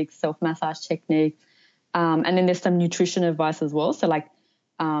techniques, self-massage techniques, and then there's some nutrition advice as well. So like,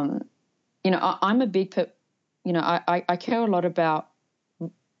 I'm a big, I care a lot about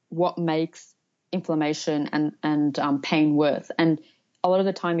what makes inflammation and pain worse. And a lot of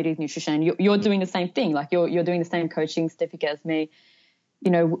the time it is nutrition. And you're doing the same thing. Like you're doing the same coaching certificate as me.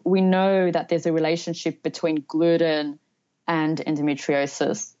 We know that there's a relationship between gluten and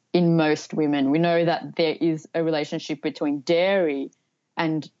endometriosis in most women. We know that there is a relationship between dairy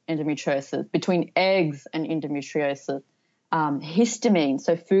and endometriosis, between eggs and endometriosis. Histamine,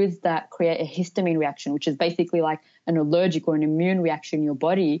 so foods that create a histamine reaction, which is basically like an allergic or an immune reaction in your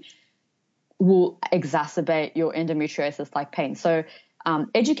body, will exacerbate your endometriosis-like pain. So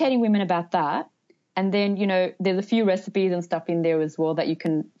educating women about that. And then, there's a few recipes and stuff in there as well that you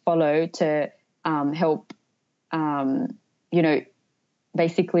can follow to help,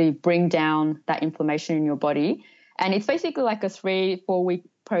 basically bring down that inflammation in your body. And it's basically like a 3-4 week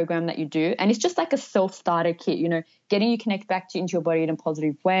program that you do. And it's just like a self-starter kit, you know, getting you connect back into your body in a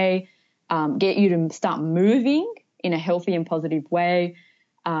positive way, get you to start moving in a healthy and positive way,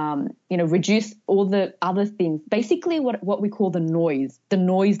 you know, reduce all the other things, basically what we call the noise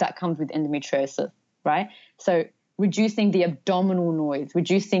that comes with endometriosis, right? So reducing the abdominal noise,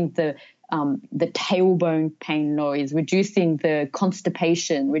 reducing the tailbone pain noise, reducing the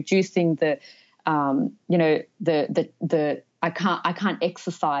constipation, reducing the you know, the I can't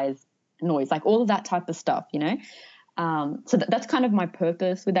exercise noise, like all of that type of stuff, you know. So that's kind of my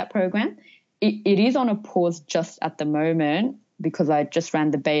purpose with that program. It is on a pause just at the moment because I just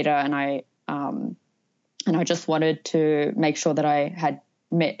ran the beta and I just wanted to make sure that I had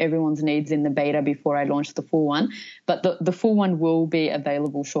met everyone's needs in the beta before I launched the full one. But the full one will be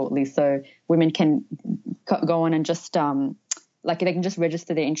available shortly, so women can go on and just like they can just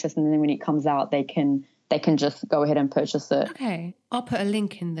register their interest, and then when it comes out, they can just go ahead and purchase it. Okay, I'll put a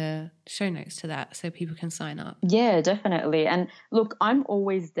link in the show notes to that so people can sign up. Yeah, definitely. And look, I'm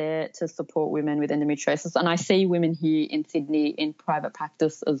always there to support women with endometriosis, and I see women here in Sydney in private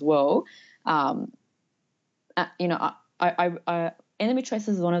practice as well. You know, I endometriosis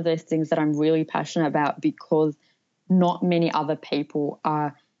is one of those things that I'm really passionate about because not many other people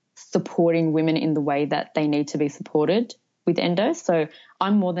are supporting women in the way that they need to be supported with endo. So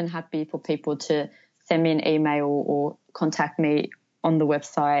I'm more than happy for people to send me an email or contact me on the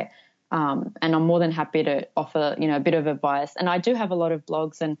website. And I'm more than happy to offer, you know, a bit of advice. And I do have a lot of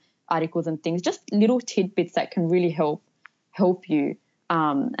blogs and articles and things, just little tidbits that can really help you.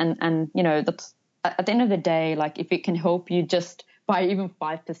 And you know, that's at the end of the day, like if it can help you just by even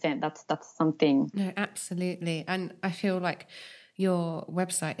 5%, that's something. No, absolutely. And I feel like your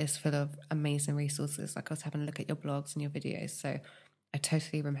website is full of amazing resources. Like I was having a look at your blogs and your videos, so I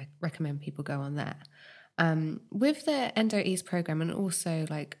totally recommend people go on there. With the Endo Ease program, and also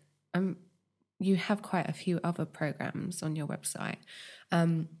like you have quite a few other programs on your website.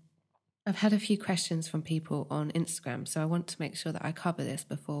 I've had a few questions from people on Instagram, so I want to make sure that I cover this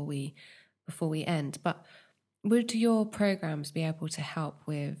before we end. But would your programs be able to help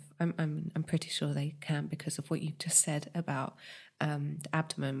with? I'm pretty sure they can because of what you've just said about the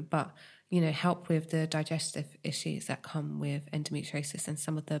abdomen, but you know, help with the digestive issues that come with endometriosis and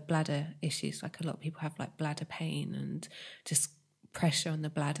some of the bladder issues. Like a lot of people have like bladder pain and just pressure on the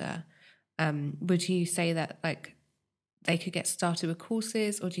bladder. Would you say that like they could get started with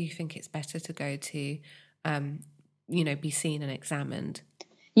courses, or do you think it's better to go to, you know, be seen and examined?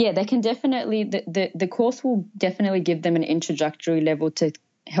 Yeah, they can definitely, the course will definitely give them an introductory level to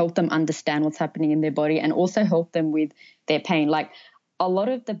help them understand what's happening in their body and also help them with their pain. Like a lot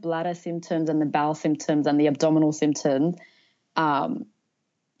of the bladder symptoms and the bowel symptoms and the abdominal symptoms,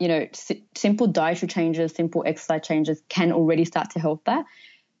 you know, simple dietary changes, simple exercise changes can already start to help that.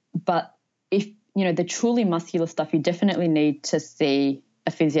 But if, you know, the truly muscular stuff, you definitely need to see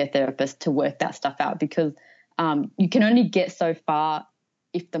a physiotherapist to work that stuff out because you can only get so far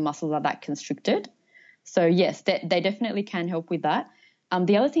if the muscles are that constricted. So yes, they definitely can help with that.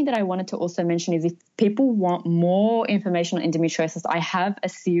 The other thing that I wanted to also mention is if people want more information on endometriosis, I have a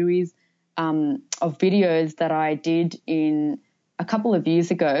series of videos that I did in a couple of years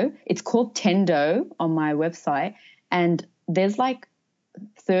ago. It's called Tendo on my website, and there's like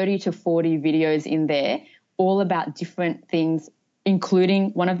 30 to 40 videos in there all about different things,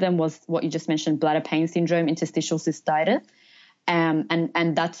 including one of them was what you just mentioned, bladder pain syndrome, interstitial cystitis.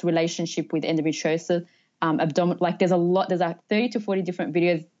 And that's relationship with endometriosis, like there's like 30 to 40 different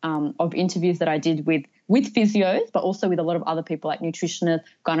videos of interviews that I did with physios, but also with a lot of other people like nutritionists,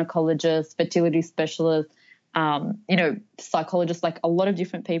 gynecologists, fertility specialists, you know, psychologists, like a lot of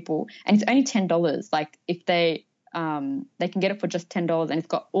different people. And it's only $10. Like if they can get it for just $10, and it's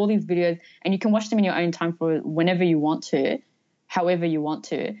got all these videos and you can watch them in your own time for whenever you want to, however you want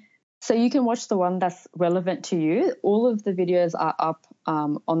to. So you can watch the one that's relevant to you. All of the videos are up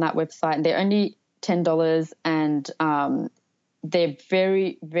on that website. They're only $10 and they're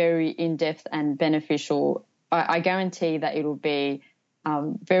very, very in-depth and beneficial. I guarantee that it'll be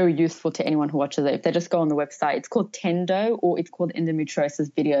very useful to anyone who watches it. If they just go on the website, it's called Tendo or it's called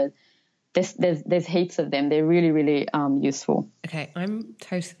endometriosis videos. There's heaps of them. They're really, really useful. Okay, I'm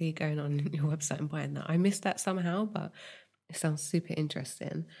totally going on your website and buying that. I missed that somehow, but it sounds super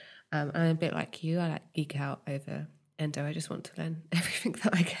interesting. I'm a bit like you. I like geek out over endo. I just want to learn everything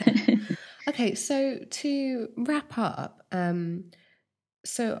that I can. Okay, so to wrap up,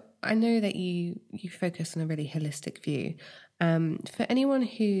 so I know that you focus on a really holistic view. For anyone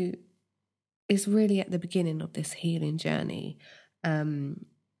who is really at the beginning of this healing journey,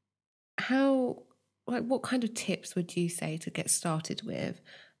 how what kind of tips would you say to get started with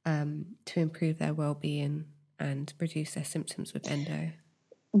to improve their well-being and reduce their symptoms with endo?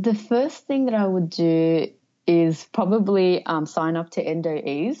 The first thing that I would do is probably sign up to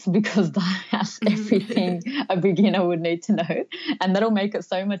EndoEase, because that has everything a beginner would need to know, and that'll make it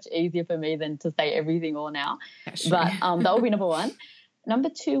so much easier for me than to say everything all now. But that would be number one. Number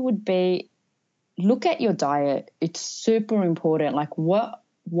two would be look at your diet. It's super important. Like what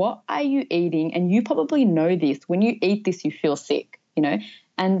are you eating? And you probably know this. When you eat this, you feel sick, you know.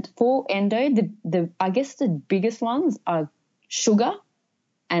 And for endo, the I guess the biggest ones are sugar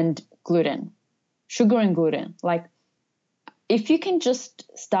and gluten. Sugar and gluten. Like if you can just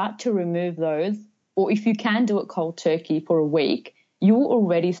start to remove those, or if you can do it cold turkey for a week, you will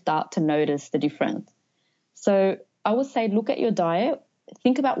already start to notice the difference. So I would say look at your diet,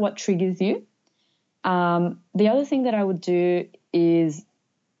 think about what triggers you. The other thing that I would do is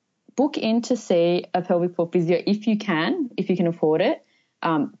book in to see a pelvic floor physio if you can afford it.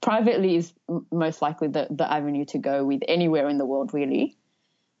 Privately is most likely the avenue to go with anywhere in the world, really.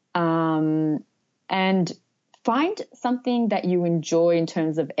 And find something that you enjoy in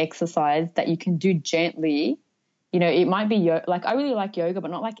terms of exercise that you can do gently. You know, it might be like I really like yoga, but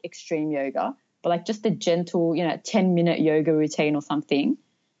not like extreme yoga, but like just a gentle, 10-minute yoga routine or something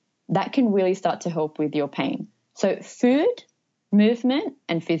that can really start to help with your pain. So food, movement,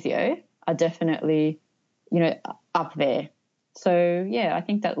 and physio are definitely, up there. So yeah, I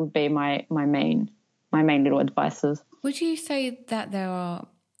think that would be my main little advices. Would you say that there are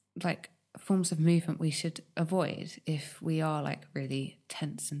like forms of movement we should avoid if we are like really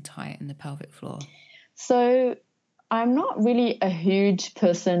tense and tight in the pelvic floor? So I'm not really a huge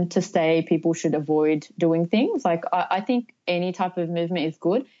person to say people should avoid doing things. Like I think any type of movement is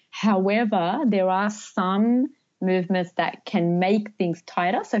good. However, there are some movements that can make things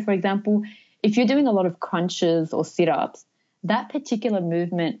tighter. So for example, if you're doing a lot of crunches or sit-ups, that particular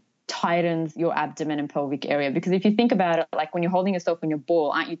movement tightens your abdomen and pelvic area, because if you think about it, like when you're holding yourself on your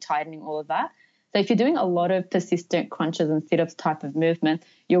ball, aren't you tightening all of that? So if you're doing a lot of persistent crunches and sit-ups type of movement,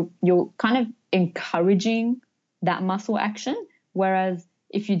 you're kind of encouraging that muscle action. Whereas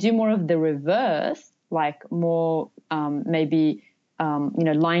if you do more of the reverse, like more maybe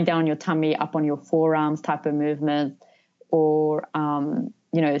lying down on your tummy, up on your forearms type of movement, or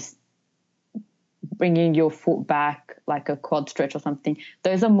bringing your foot back like a quad stretch or something.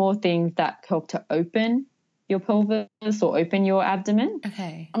 Those are more things that help to open your pelvis or open your abdomen.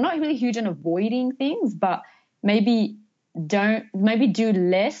 Okay. I'm not really huge on avoiding things, but maybe do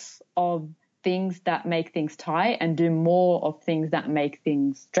less of things that make things tight and do more of things that make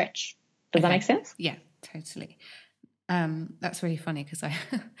things stretch. Does that make sense? Yeah, totally. That's really funny because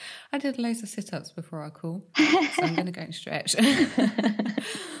I did loads of sit-ups before our call, so I'm going to go and stretch.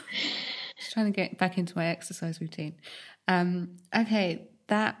 Just trying to get back into my exercise routine. Okay,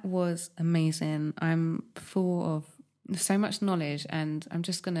 that was amazing. I'm full of so much knowledge, and I'm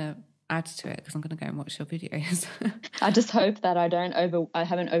just going to add to it because I'm going to go and watch your videos. I just hope that I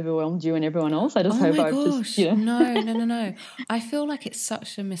haven't overwhelmed you and everyone else. I just hope I've just, No. I feel like it's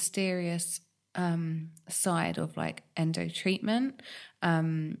such a mysterious side of like endo treatment,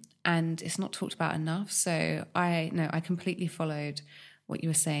 and it's not talked about enough. So I completely followed what you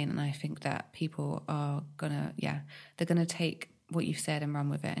were saying, and I think that people are they're gonna take what you've said and run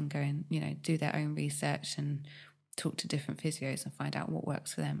with it and go and do their own research and talk to different physios and find out what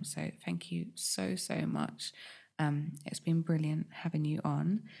works for them. So thank you so much. It's been brilliant having you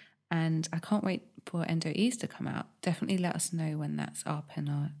on, and I can't wait for EndoEase to come out. Definitely let us know when that's up, and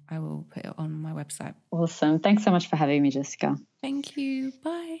I will put it on my website. Awesome. Thanks so much for having me, Jessica. Thank you.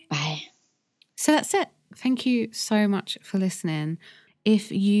 Bye. Bye. So that's it. Thank you so much for listening.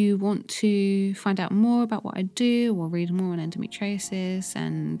 If you want to find out more about what I do or read more on endometriosis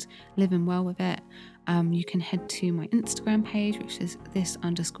and living well with it, you can head to my Instagram page, which is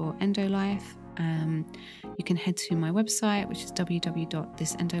this_endolife. You can head to my website, which is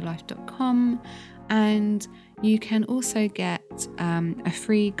www.thisendolife.com, and you can also get a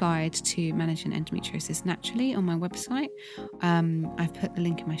free guide to managing endometriosis naturally on my website. I've put the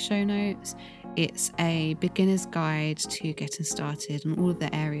link in my show notes. It's a beginner's guide to getting started on all of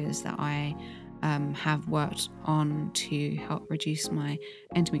the areas that I have worked on to help reduce my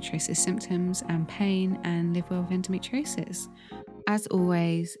endometriosis symptoms and pain and live well with endometriosis. As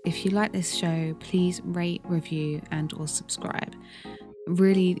always, if you like this show, please rate, review, and or subscribe.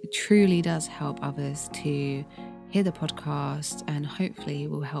 Really, truly does help others to hear the podcast, and hopefully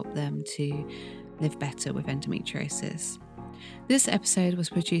will help them to live better with endometriosis. This episode was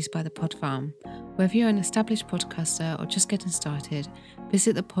produced by The Pod Farm. Whether you're an established podcaster or just getting started,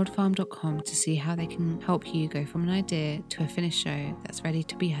 visit thepodfarm.com to see how they can help you go from an idea to a finished show that's ready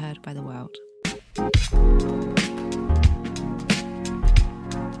to be heard by the world.